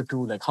intersection of the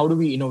two, how do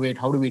we innovate?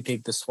 How do we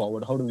take this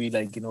forward? How do we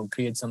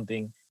create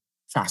something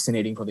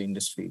fascinating for the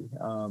industry?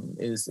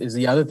 Is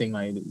the other thing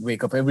I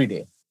wake up every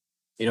day.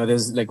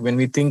 There's when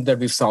we think that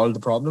we've solved the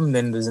problem,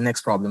 then there's the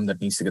next problem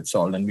that needs to get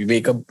solved. And we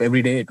wake up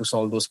every day to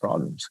solve those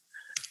problems.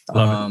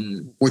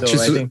 Which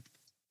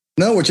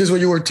is what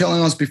you were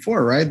telling us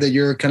before, right? That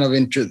you're kind of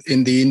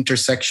in the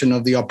intersection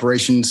of the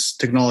operations,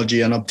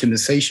 technology, and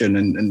optimization.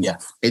 And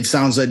it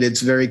sounds like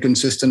it's very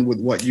consistent with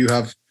what you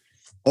have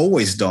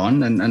always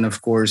done. And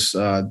of course,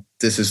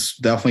 this is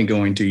definitely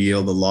going to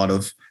yield a lot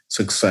of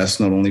success,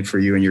 not only for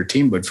you and your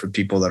team, but for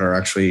people that are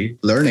actually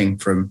learning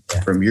from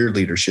your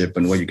leadership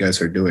and what you guys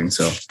are doing.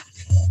 So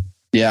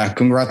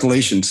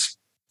congratulations.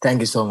 Thank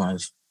you so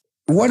much.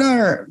 What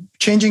are,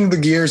 changing the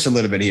gears a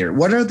little bit here,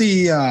 what are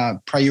the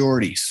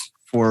priorities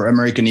for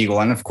American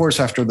Eagle? And of course,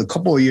 after the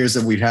couple of years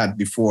that we've had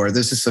before,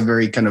 this is a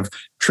very kind of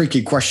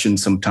tricky question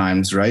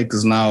sometimes, right?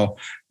 Because now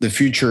the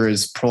future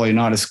is probably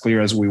not as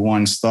clear as we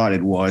once thought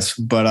it was.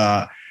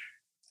 But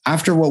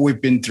after what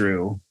we've been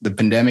through, the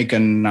pandemic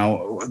and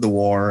now the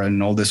war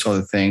and all these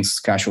other things,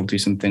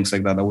 casualties and things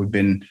like that we've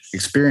been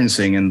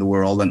experiencing in the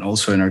world and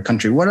also in our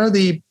country, what are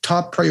the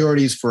top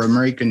priorities for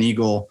American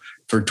Eagle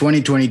for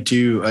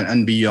 2022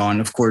 and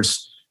beyond, of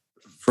course,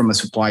 from a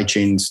supply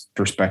chains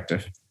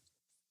perspective?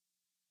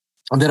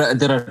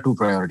 There are two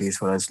priorities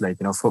for us.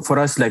 For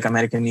us,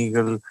 American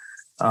Eagle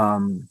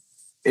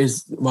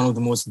is one of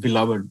the most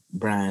beloved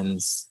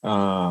brands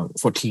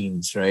for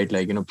teens, right?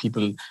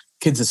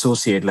 Kids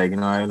associate.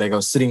 I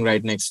was sitting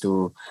right next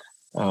to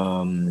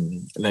a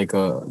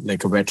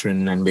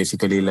veteran, and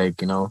basically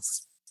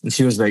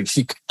she was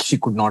she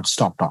could not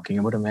stop talking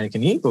about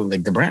American Eagle, the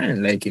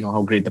brand,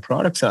 how great the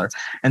products are.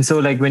 And so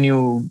when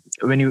you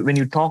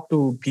talk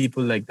to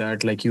people like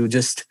that, you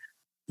just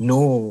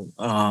know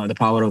the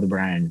power of the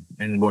brand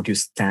and what you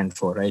stand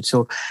for, right?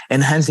 So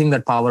enhancing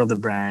that power of the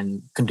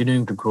brand,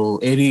 continuing to grow.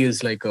 Aerie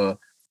is a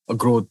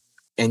growth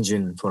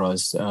engine for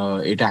us.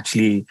 It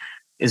actually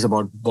is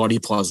about body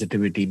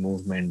positivity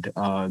movement.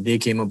 They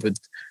came up with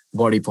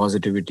body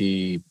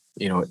positivity,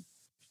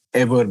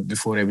 ever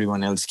before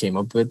everyone else came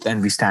up with,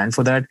 and we stand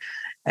for that.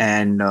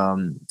 And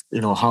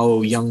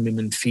how young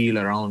women feel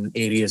around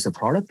Aerie as a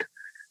product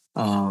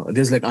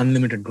there's like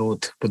unlimited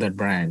growth to that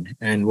brand.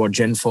 And what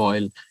Jen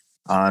Foyle,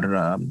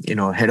 our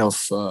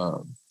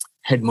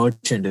head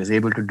merchant, is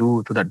able to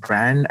do to that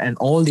brand, and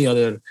all the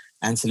other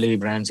ancillary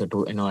brands that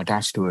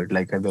attached to it,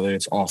 like whether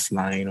it's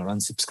offline or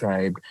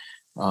unsubscribed,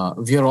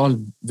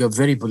 we're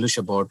very bullish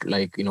about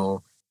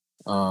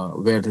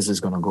where this is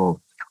going to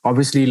go.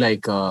 Obviously,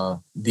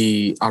 our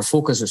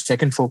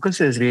second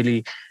focus is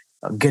really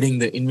getting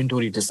the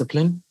inventory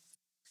discipline.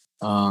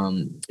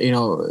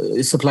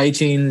 Supply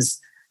chains,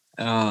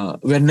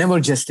 we're never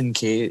just in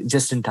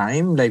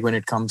time. Like when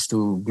it comes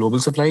to global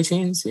supply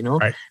chains,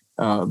 Right.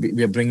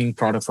 We are bringing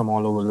product from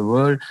all over the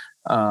world.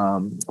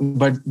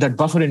 But that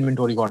buffer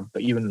inventory got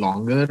even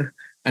longer.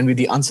 And with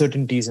the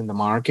uncertainties in the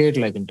market,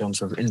 like in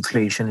terms of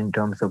inflation, in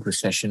terms of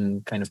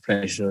recession kind of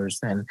pressures,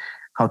 and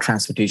how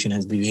transportation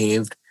has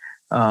behaved,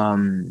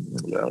 that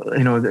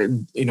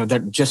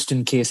just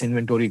in case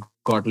inventory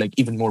got like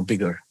even more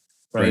bigger,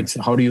 right?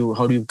 So how do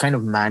you kind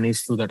of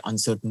manage through that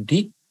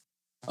uncertainty?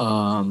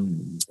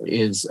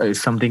 Is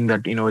something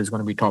that is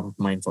going to be top of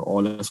mind for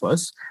all of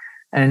us.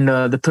 And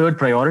the third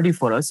priority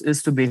for us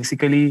is to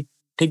basically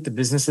take the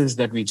businesses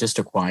that we just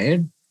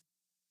acquired,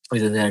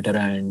 which is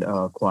Etera and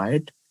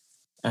Quiet,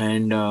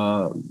 and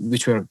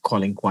which we're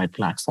calling Quiet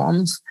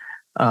Platforms,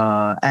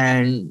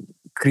 and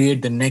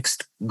create the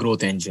next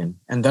growth engine.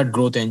 And that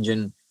growth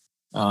engine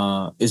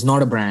is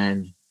not a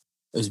brand,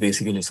 is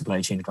basically a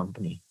supply chain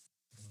company,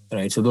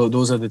 right? So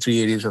those are the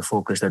three areas of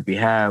focus that we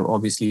have.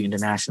 Obviously,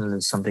 international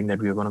is something that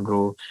we're going to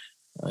grow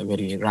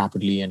very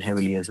rapidly and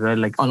heavily as well.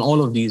 Like on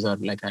all of these are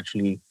like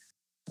actually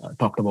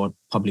talked about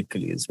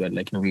publicly as well.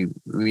 Like, we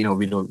are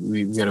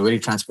a very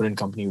transparent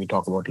company. We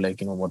talk about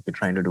what we're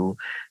trying to do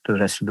to the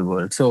rest of the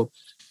world. So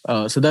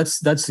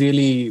that's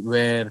really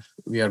where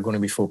we are going to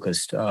be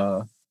focused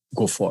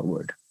go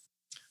forward.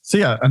 So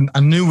yeah, I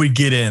knew we'd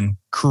get in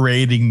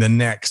creating the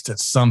next at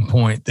some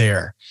point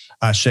there,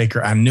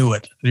 Shekhar. I knew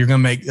it. You're going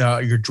to make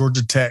your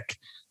Georgia Tech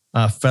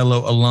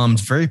fellow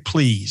alums very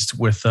pleased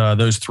with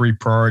those three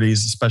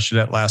priorities, especially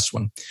that last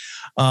one.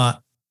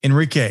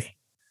 Enrique,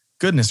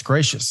 goodness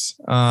gracious.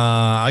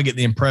 I get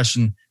the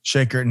impression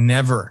Shekhar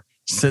never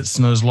sits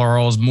in those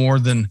laurels more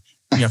than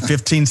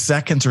 15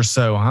 seconds or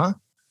so, huh?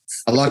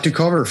 A lot to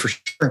cover for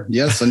sure.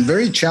 Yes, and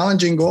very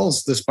challenging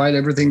goals despite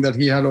everything that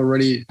he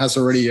has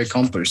already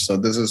accomplished.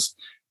 So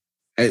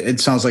it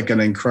sounds like an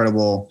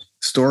incredible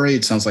story.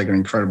 It sounds like an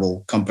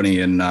incredible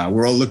company, and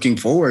we're all looking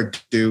forward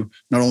to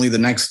not only the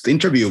next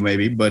interview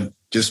maybe, but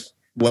just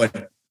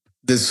what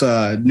this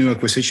new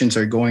acquisitions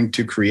are going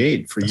to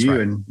create for That's you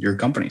right. and your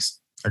companies.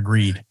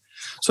 Agreed.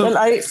 So well,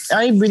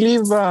 I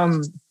believe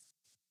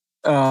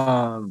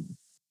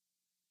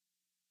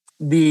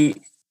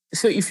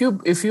So if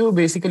you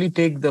basically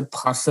take the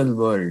parcel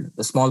world,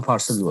 the small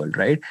parcel world,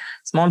 right?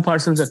 Small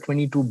parcels are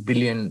 22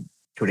 billion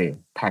today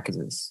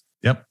packages.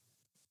 Yep.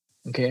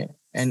 Okay.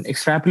 And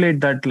extrapolate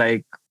that,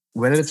 like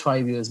whether it's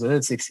 5 years, whether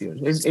it's 6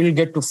 years, it'll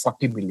get to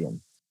 40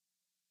 billion.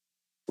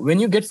 When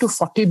you get to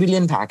 40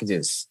 billion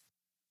packages,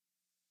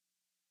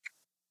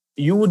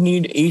 you would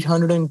need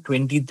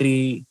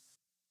 823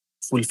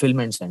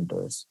 fulfillment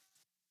centers,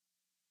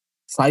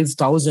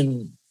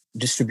 5,000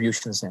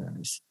 distribution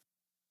centers,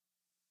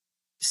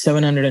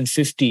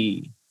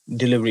 750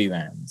 delivery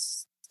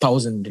vans,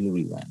 1,000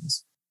 delivery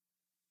vans,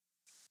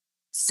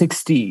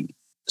 60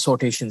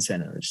 sortation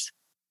centers,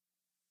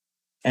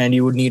 and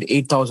you would need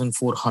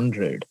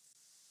 8,400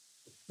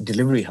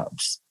 delivery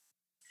hubs.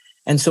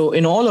 And so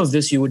in all of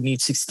this, you would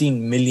need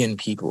 16 million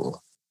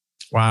people.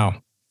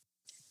 Wow.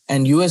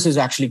 And US is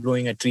actually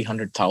growing at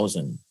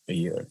 300,000 a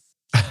year.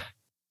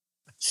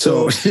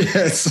 So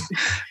yes,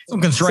 some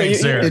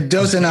constraints there. It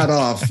doesn't add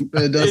off.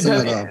 It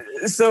doesn't add off.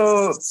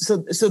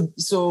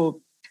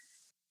 So,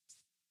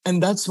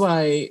 and that's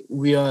why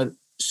we are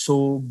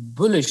so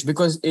bullish,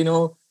 because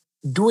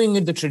doing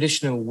it the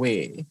traditional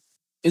way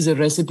is a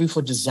recipe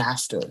for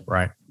disaster.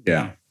 Right.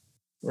 Yeah.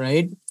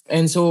 Right.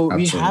 And so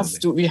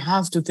Absolutely. we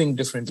have to think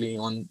differently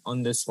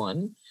on this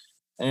one,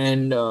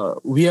 and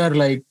we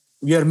are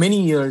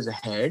many years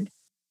ahead.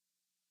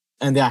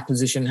 And the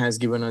acquisition has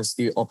given us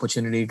the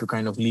opportunity to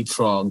kind of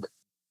leapfrog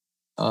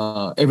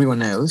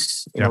everyone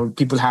else.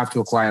 People have to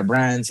acquire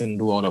brands and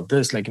do all of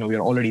this. we are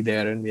already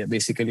there, and we are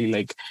basically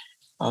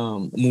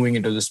moving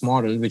into this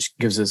model, which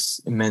gives us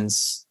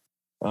immense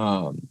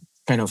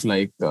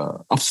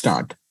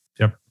upstart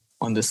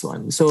on this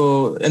one.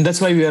 So, and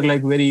that's why we are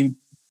very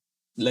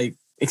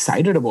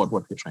excited about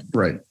what we're trying to do.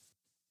 Right.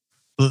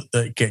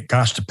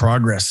 Gosh, the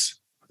progress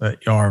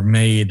that you are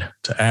made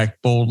to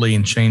act boldly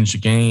and change the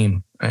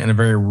game in a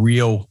very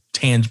real,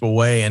 tangible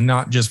way, and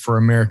not just for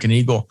American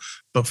Eagle,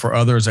 but for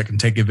others that can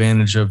take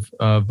advantage of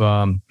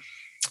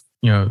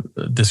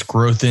this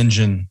growth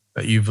engine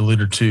that you've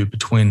alluded to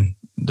between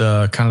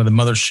the kind of the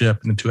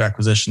mothership and the two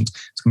acquisitions.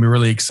 It's going to be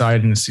really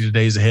exciting to see the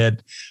days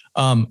ahead.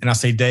 And I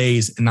say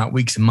days and not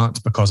weeks and months,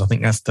 because I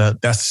think that's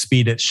the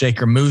speed that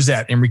Shekhar moves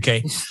at,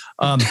 Enrique.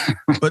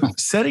 But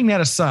setting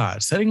that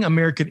aside, setting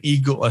American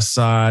Eagle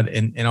aside,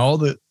 and all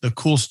the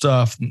cool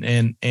stuff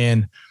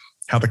and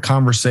how the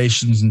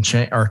conversations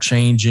are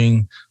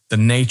changing. The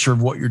nature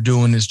of what you're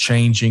doing is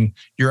changing.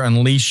 You're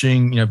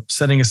unleashing,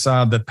 setting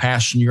aside the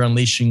passion you're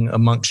unleashing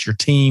amongst your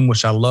team,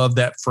 which I love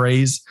that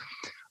phrase.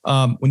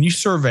 When you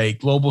survey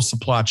global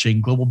supply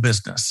chain, global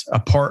business,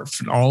 apart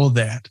from all of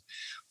that,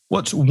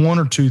 what's one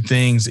or two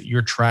things that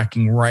you're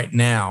tracking right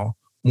now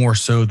more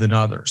so than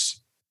others?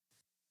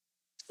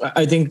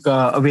 I think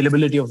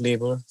availability of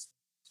labor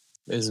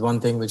is one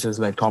thing which is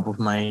like top of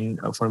mind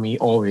for me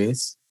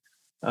always.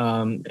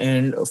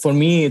 And for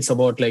me, it's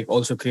about like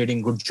also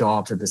creating good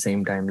jobs at the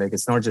same time. Like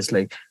it's not just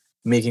like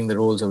making the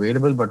roles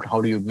available, but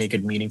how do you make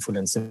it meaningful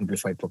and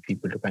simplified for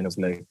people to kind of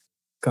like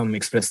come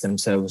express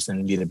themselves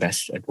and be the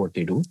best at what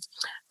they do.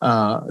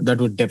 That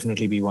would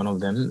definitely be one of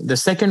them. The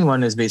second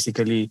one is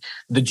basically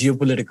the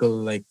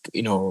geopolitical,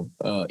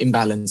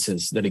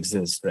 imbalances that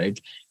exist, right?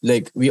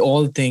 Like we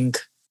all think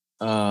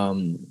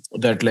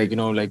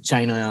that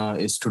China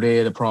is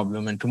today the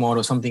problem and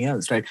tomorrow something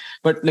else, right?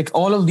 But like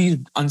all of these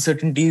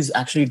uncertainties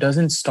actually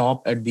doesn't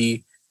stop at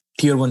the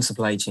tier 1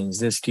 supply chains.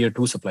 There's tier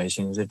 2 supply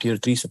chains, there's tier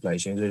 3 supply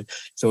chains.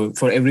 So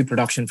for every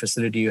production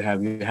facility you have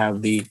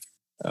the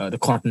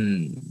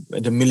cotton,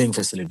 the milling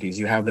facilities,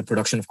 you have the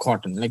production of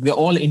cotton, like they're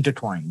all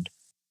intertwined,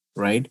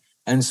 right?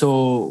 And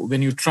so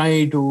when you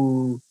try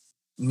to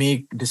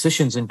make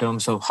decisions in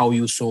terms of how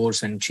you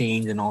source and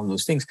change and all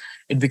those things,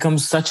 it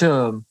becomes such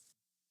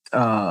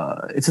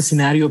it's a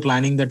scenario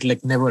planning that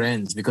like never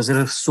ends because there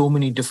are so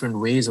many different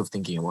ways of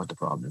thinking about the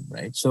problem,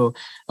 right? So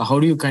how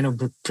do you kind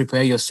of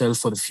prepare yourself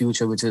for the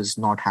future, which has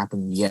not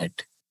happened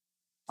yet,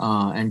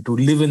 and to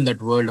live in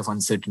that world of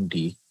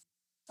uncertainty,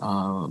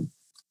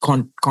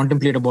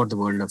 contemplate about the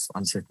world of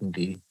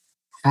uncertainty,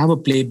 have a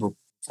playbook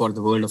for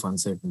the world of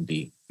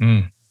uncertainty,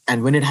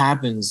 and when it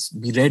happens,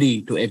 be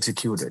ready to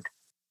execute it.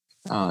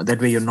 That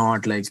way, you're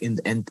not like in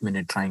the nth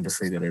minute trying to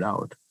figure it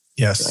out.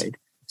 Yes, right.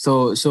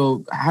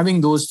 So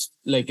having those,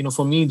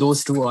 for me,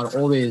 those two are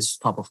always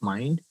top of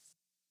mind,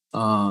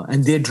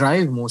 and they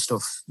drive most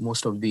of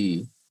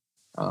the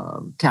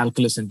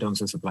calculus in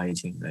terms of supply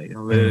chain, right?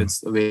 Whether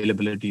it's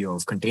availability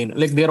of container,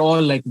 like they're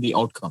all like the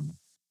outcome.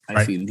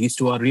 I feel these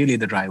two are really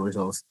the drivers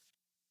of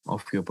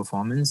your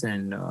performance,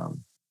 and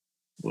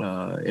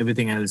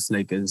everything else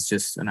is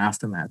just an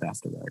aftermath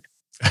after that.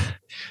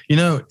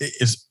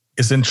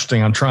 It's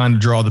interesting. I'm trying to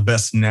draw the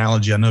best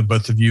analogy. I know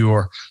both of you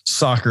are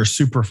soccer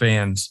super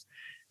fans.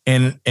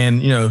 And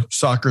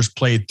soccer's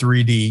played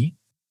 3D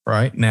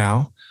right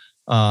now.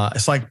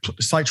 It's like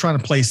trying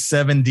to play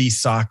 7D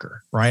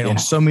soccer, right? Yeah. On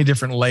so many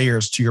different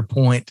layers, to your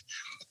point,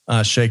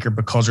 Shaker,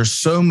 because there's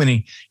so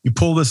many. You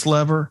pull this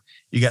lever,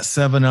 you got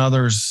 7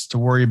 others to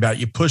worry about.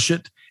 You push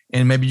it,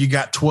 and maybe you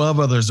got 12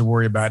 others to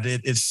worry about.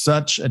 It's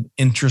such an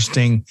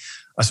interesting,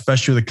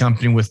 especially with a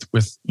company with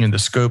the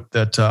scope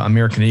that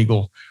American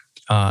Eagle.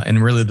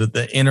 And really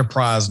the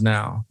enterprise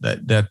now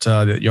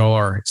that y'all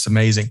are, it's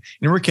amazing.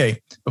 Enrique,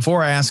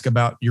 before I ask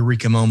about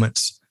Eureka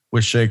moments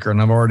with Shaker,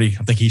 and I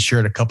think he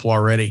shared a couple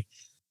already,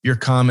 your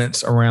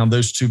comments around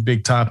those two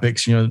big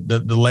topics,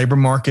 the labor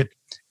market,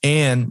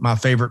 and my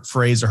favorite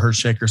phrase I heard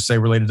Shaker say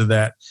related to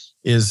that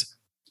is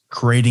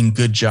creating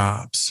good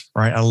jobs,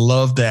 right? I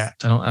love that.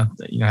 I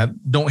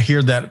don't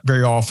hear that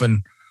very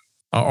often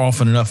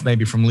enough,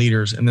 maybe from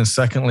leaders. And then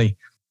secondly,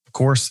 of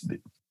course,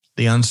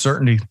 the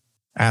uncertainty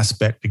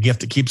aspect, the gift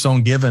that keeps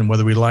on giving,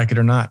 whether we like it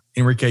or not.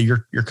 Enrique,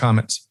 your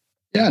comments.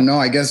 Yeah, no,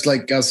 I guess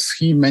as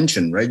he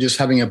mentioned, right, just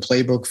having a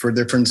playbook for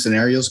different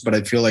scenarios. But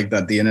I feel like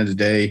that at the end of the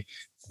day,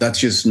 that's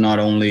just not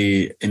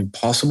only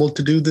impossible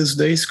to do these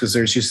days because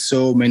there's just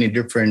so many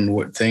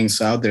different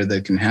things out there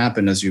that can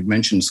happen, as you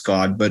mentioned,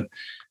 Scott. But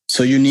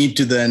so you need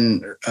to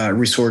then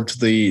resort to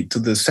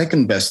the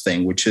second best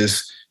thing, which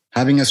is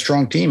having a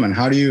strong team. And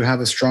how do you have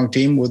a strong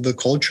team with the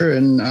culture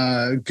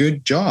and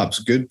good jobs,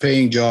 good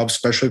paying jobs,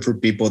 especially for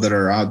people that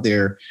are out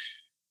there?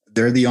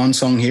 They're the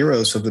unsung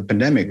heroes of the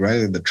pandemic,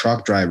 right? The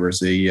truck drivers,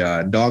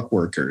 the dock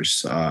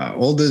workers,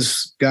 all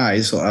these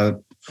guys,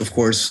 of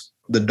course,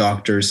 the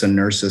doctors and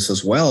nurses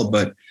as well.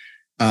 But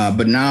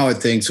now I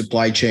think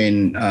supply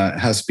chain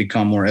has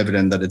become more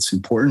evident that it's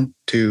important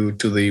to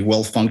the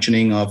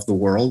well-functioning of the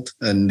world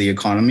and the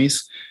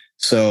economies.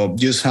 So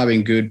just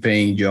having good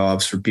paying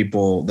jobs for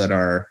people that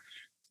are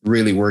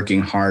really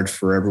working hard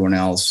for everyone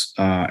else,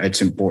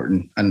 it's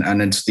important.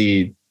 And it's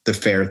the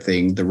fair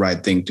thing, the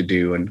right thing to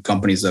do. And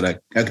companies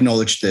that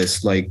acknowledge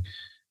this, like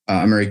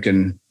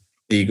American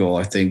Eagle,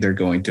 I think they're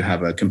going to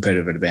have a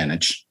competitive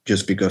advantage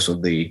just because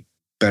of the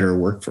better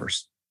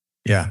workforce.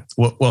 Yeah,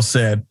 well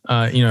said.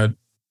 And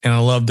I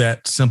love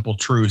that simple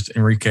truth,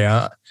 Enrique.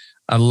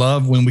 I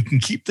love when we can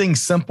keep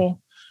things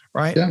simple,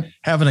 right? Yeah.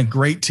 Having a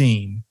great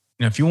team.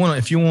 If you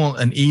want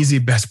an easy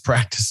best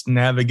practice to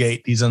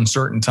navigate these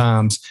uncertain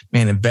times,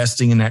 man,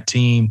 investing in that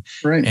team,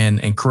 right,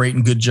 and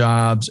creating good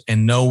jobs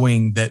and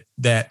knowing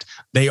that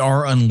they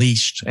are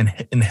unleashed and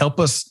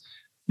help us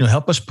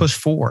push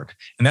forward.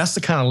 And that's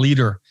the kind of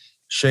leader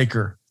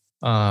Shaker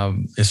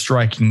is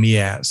striking me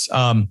as.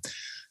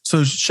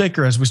 So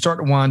Shaker, as we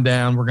start to wind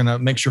down, we're going to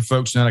make sure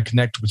folks know how to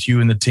connect with you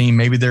and the team.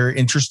 Maybe they're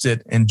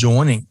interested in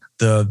joining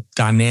the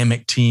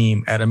dynamic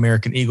team at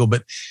American Eagle,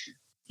 but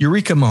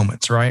Eureka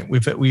moments, right?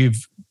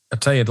 I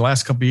tell you, the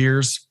last couple of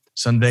years,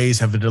 some days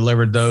have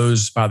delivered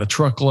those by the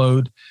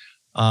truckload.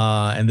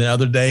 And then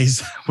other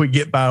days we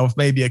get by with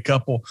maybe a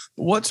couple.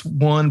 What's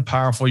one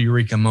powerful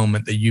Eureka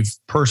moment that you've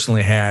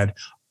personally had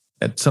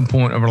at some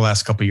point over the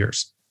last couple of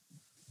years?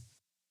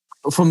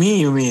 For me,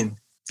 you mean?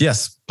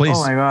 Yes, please.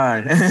 Oh my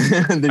God.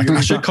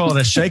 I should call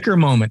it a shaker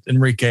moment,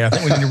 Enrique. I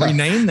think we need to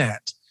rename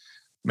that.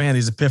 Man,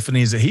 these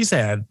epiphanies that he's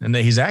had and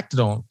that he's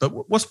acted on.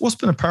 But what's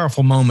been a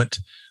powerful moment,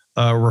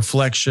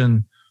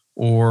 reflection,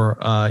 or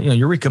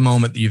Eureka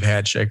moment that you've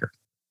had, Shaker?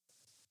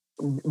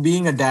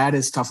 Being a dad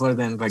is tougher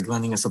than like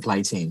running a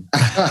supply chain.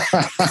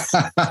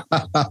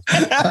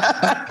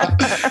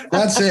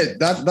 That's it.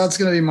 That's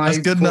going to be my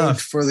good quote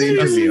enough for the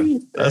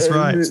interview. That's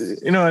right.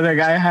 Like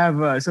I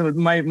have, so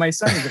my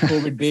son is a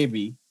COVID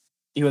baby.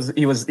 He was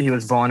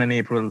born on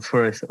April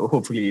 1st.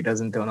 Hopefully he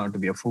doesn't turn out to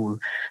be a fool.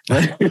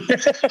 But,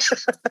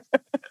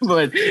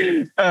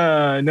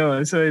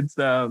 no, so it's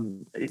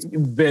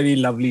very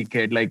lovely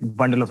kid, like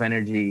bundle of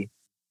energy.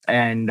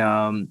 And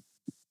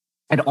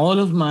all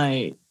of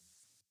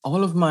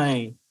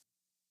my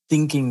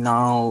thinking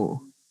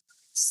now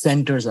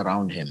centers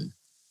around him,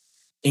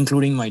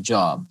 including my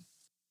job.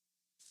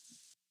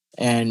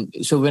 And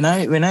so when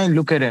I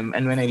look at him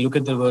and when I look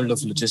at the world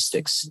of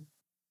logistics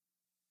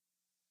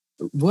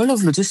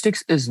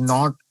is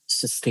not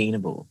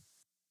sustainable,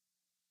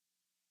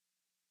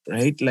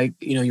 right? Like,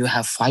 you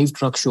have 5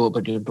 trucks show up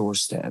at your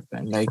doorstep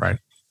and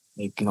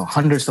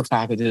hundreds of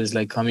packages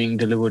like coming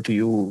delivered to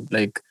you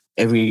like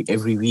every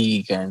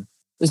week. And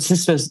it's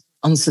just as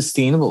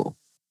unsustainable.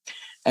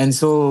 And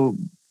so,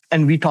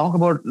 and we talk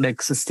about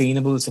like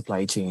sustainable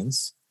supply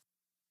chains,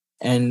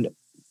 and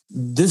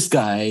this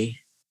guy,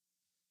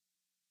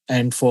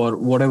 and for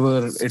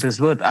whatever it is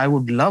worth, I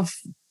would love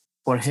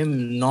for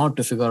him not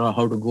to figure out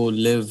how to go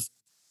live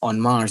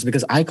on Mars,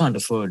 because I can't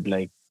afford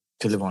like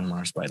to live on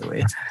Mars, by the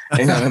way.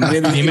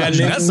 Maybe,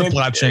 imagine that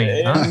supply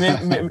chain.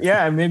 Huh?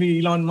 Yeah, maybe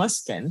Elon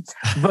Musk can,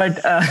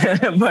 but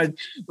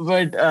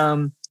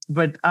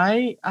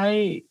I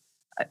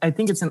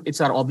think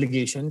it's our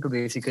obligation to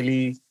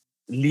basically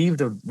leave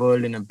the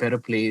world in a better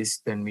place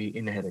than we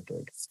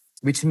inherited,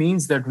 which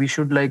means that we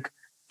should like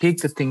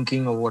take the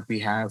thinking of what we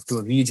have to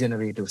a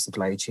regenerative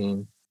supply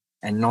chain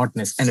and a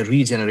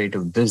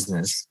regenerative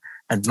business,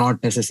 and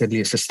not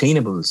necessarily a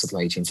sustainable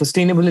supply chain.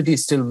 Sustainability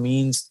still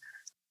means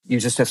you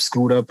just have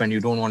screwed up and you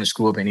don't want to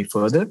screw up any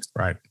further.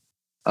 Right.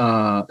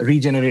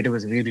 Regenerative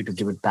is really to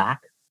give it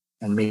back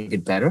and make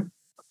it better.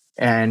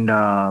 And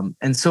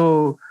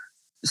so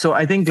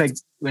I think like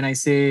when I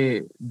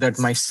say that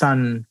my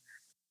son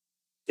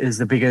is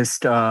the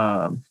biggest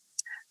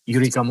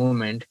Eureka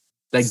moment,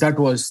 like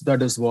that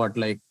is what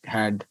like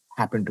had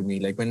happened to me.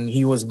 Like when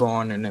he was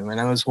born and when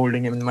I was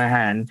holding him in my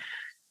hand,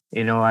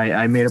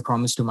 I made a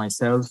promise to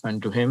myself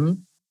and to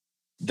him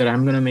that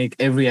I'm going to make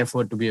every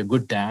effort to be a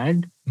good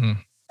dad. Mm.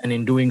 And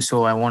in doing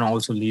so, I want to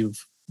also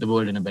leave the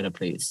world in a better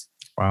place.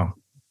 Wow.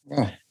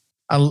 Yeah.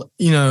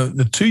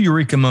 The 2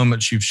 Eureka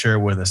moments you've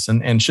shared with us,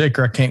 and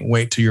Shaker, I can't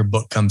wait till your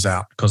book comes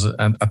out, because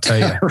I tell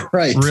you,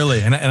 right.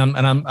 Really, and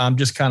I'm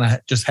just kind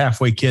of just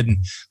halfway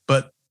kidding,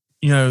 but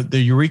the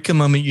Eureka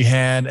moment you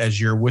had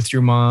as you're with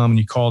your mom, and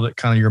you called it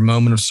kind of your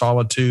moment of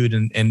solitude,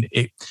 and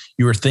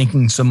you were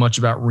thinking so much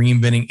about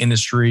reinventing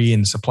industry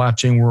and supply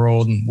chain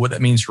world and what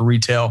that means for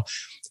retail.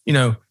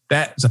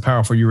 That's a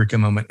powerful Eureka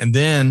moment. And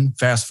then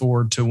fast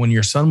forward to when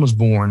your son was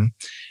born,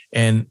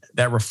 and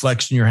that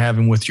reflection you're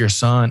having with your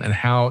son, and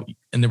how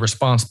and the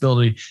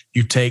responsibility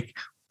you take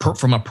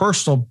from a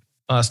personal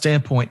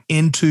standpoint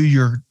into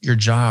your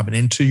job and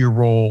into your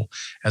role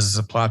as a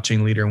supply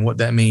chain leader, and what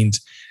that means.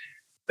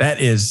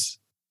 That is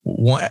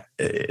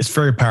it's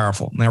very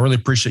powerful. And I really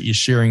appreciate you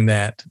sharing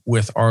that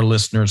with our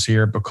listeners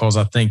here, because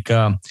I think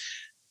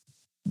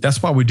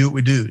that's why we do what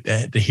we do,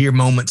 to hear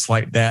moments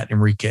like that,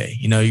 Enrique.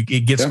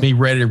 It gets me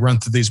ready to run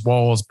through these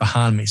walls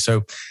behind me.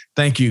 So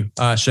thank you,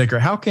 Shaker.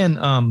 How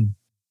can,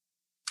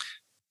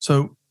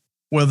 so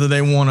whether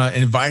they want to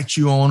invite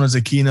you on as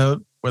a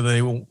keynote, whether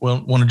they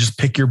want to just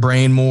pick your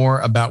brain more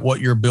about what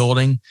you're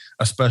building,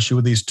 especially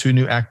with these 2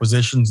 new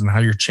acquisitions and how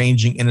you're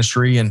changing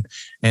industry and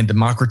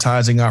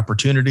democratizing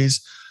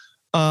opportunities,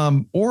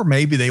 or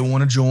maybe they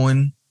want to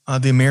join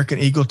the American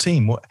Eagle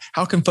team.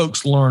 How can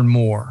folks learn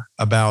more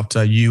about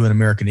you and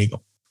American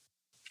Eagle?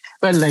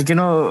 Well,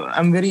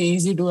 I'm very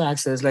easy to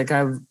access.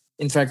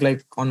 In fact,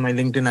 on my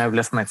LinkedIn, I've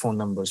left my phone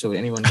number, so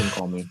anyone can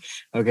call me.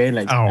 Okay,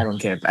 I don't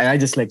care. I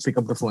just pick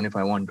up the phone if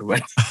I want to.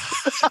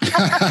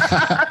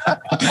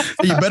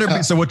 You better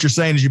be. So what you're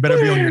saying is you better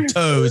be on your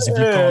toes if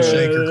you call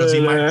Shaker, because he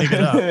might pick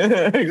it up.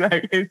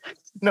 Exactly.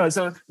 No,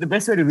 so the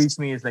best way to reach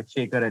me is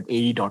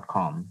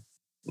shaker@ae.com.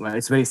 Well,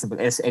 it's very simple.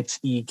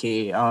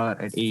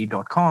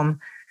 SHEKR@ae.com.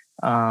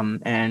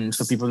 And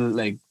so people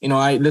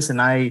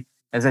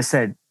as I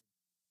said,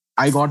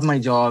 I got my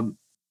job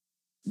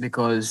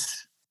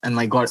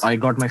I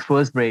got my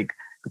first break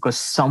because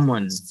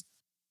someone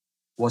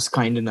was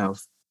kind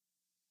enough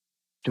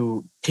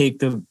to take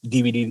the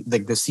DVD,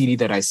 like the CD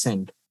that I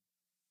sent,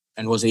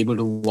 and was able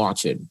to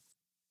watch it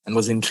and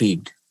was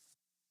intrigued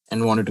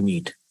and wanted to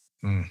meet.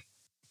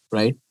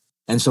 right?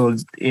 And so,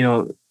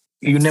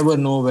 you never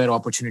know where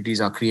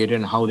opportunities are created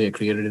and how they're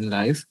created in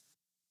life.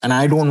 And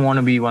I don't want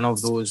to be one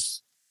of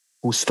those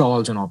who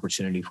stalls an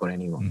opportunity for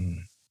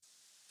anyone.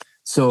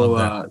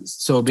 So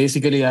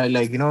basically,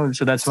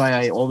 so that's why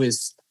I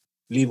always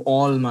leave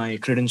all my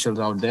credentials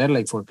out there,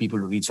 like for people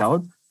to reach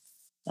out.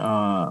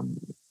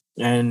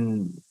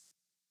 And,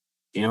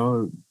 hey,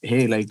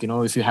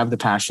 if you have the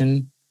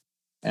passion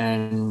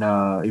and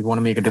you want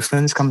to make a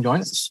difference, come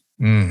join us.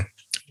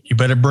 You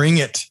better bring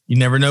it. You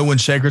never know when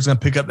Shaker's going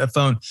to pick up that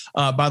phone.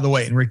 By the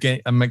way, Enrique,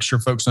 I make sure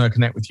folks know how to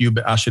connect with you,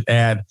 but I should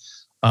add,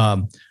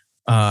 as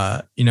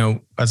I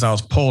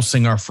was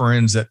pulsing our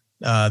friends at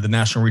the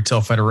National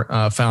Retail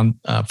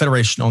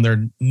Federation on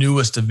their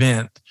newest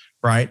event,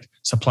 right?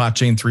 Supply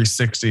Chain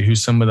 360, who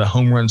some of the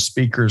home run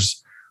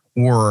speakers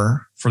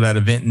were for that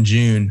event in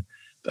June.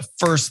 The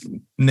first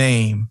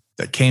name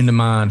that came to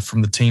mind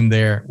from the team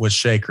there was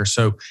Shaker.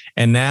 So,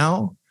 and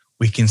now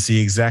we can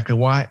see exactly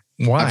why.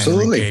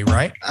 Absolutely. Enrique,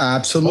 right?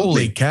 Absolutely.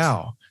 Holy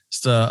cow.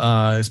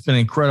 It's been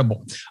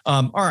incredible.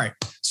 All right.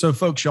 So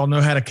folks, y'all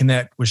know how to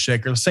connect with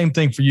Shaker. The same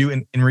thing for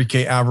you,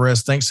 Enrique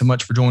Alvarez. Thanks so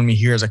much for joining me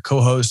here as a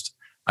co-host.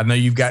 I know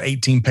you've got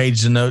 18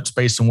 pages of notes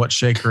based on what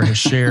Shaker has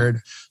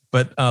shared,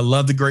 but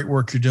love the great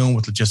work you're doing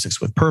with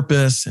Logistics with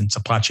Purpose and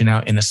Supply Chain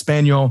Now in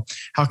Espanol.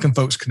 How can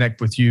folks connect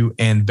with you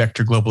and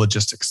Vector Global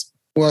Logistics?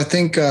 Well, I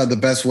think the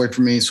best way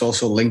for me is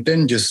also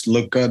LinkedIn. Just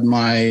look at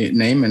my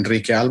name,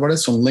 Enrique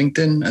Alvarez, on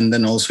LinkedIn. And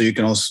then also you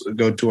can also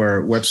go to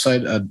our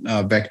website at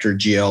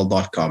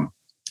vectorgl.com.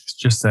 It's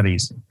just that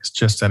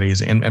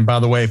easy. And by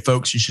the way,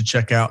 folks, you should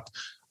check out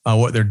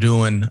what they're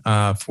doing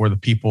for the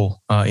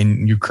people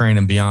in Ukraine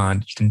and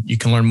beyond. You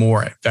can learn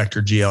more at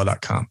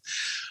vectorgl.com.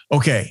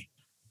 Okay.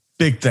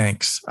 Big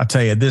thanks. I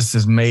tell you, this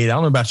has made, I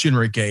don't know about you,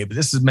 Enrique, but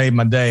this has made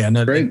my day. I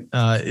know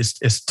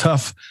it's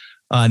tough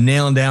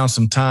nailing down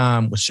some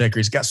time with Shaker.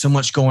 He's got so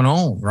much going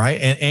on, right?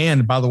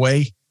 And by the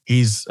way,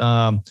 he's,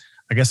 I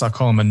guess I'll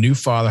call him a new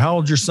father. How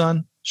old's your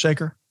son,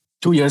 Shaker?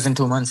 2 years and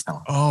 2 months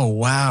now. Oh,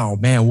 wow,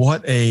 man.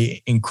 What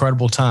a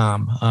incredible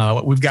time.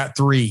 We've got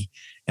 3.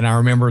 And I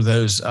remember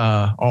those,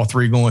 all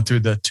 3 going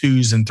through the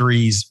 2s and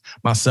 3s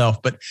myself.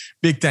 But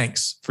big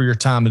thanks for your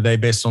time today,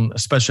 based on,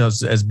 especially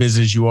as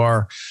busy as you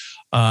are,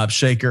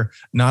 Shaker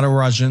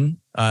Natarajan,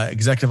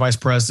 Executive Vice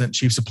President,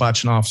 Chief Supply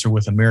Chain Officer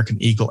with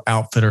American Eagle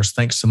Outfitters.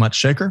 Thanks so much,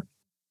 Shaker.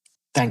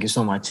 Thank you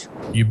so much.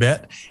 You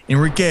bet.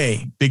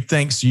 Enrique, big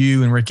thanks to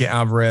you, Enrique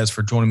Alvarez,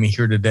 for joining me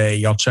here today.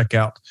 Y'all check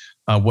out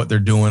what they're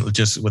doing,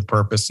 Logistics with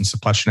Purpose and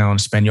Supply Chain Now in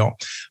Espanol.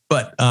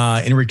 But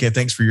Enrique,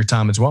 thanks for your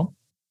time as well.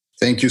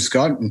 Thank you,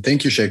 Scott. And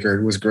thank you, Shaker.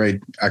 It was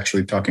great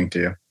actually talking to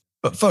you.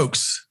 But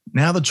folks,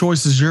 now the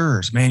choice is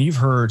yours. Man, you've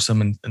heard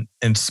some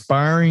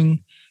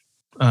inspiring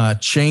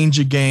change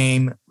a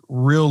game,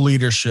 real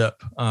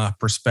leadership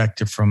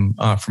perspective from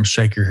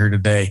Shaker here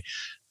today.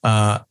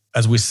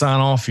 As we sign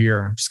off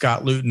here,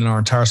 Scott Luton and our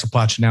entire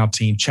Supply Chain Now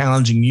team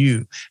challenging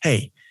you.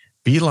 Hey,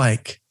 be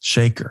like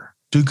Shaker,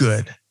 do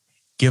good,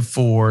 give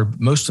forward.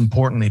 Most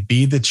importantly,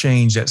 be the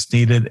change that's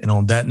needed. And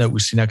on that note, we'll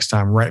see you next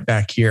time right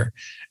back here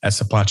at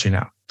Supply Chain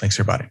Now. Thanks,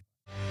 everybody.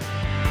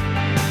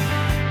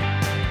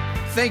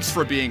 Thanks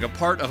for being a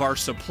part of our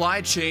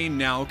Supply Chain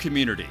Now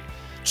community.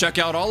 Check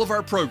out all of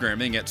our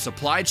programming at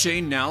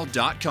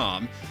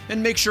supplychainnow.com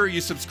and make sure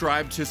you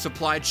subscribe to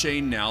Supply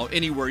Chain Now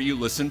anywhere you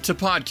listen to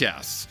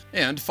podcasts.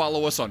 And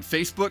follow us on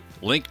Facebook,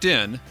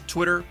 LinkedIn,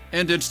 Twitter,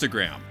 and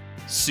Instagram.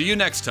 See you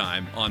next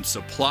time on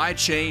Supply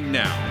Chain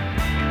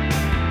Now.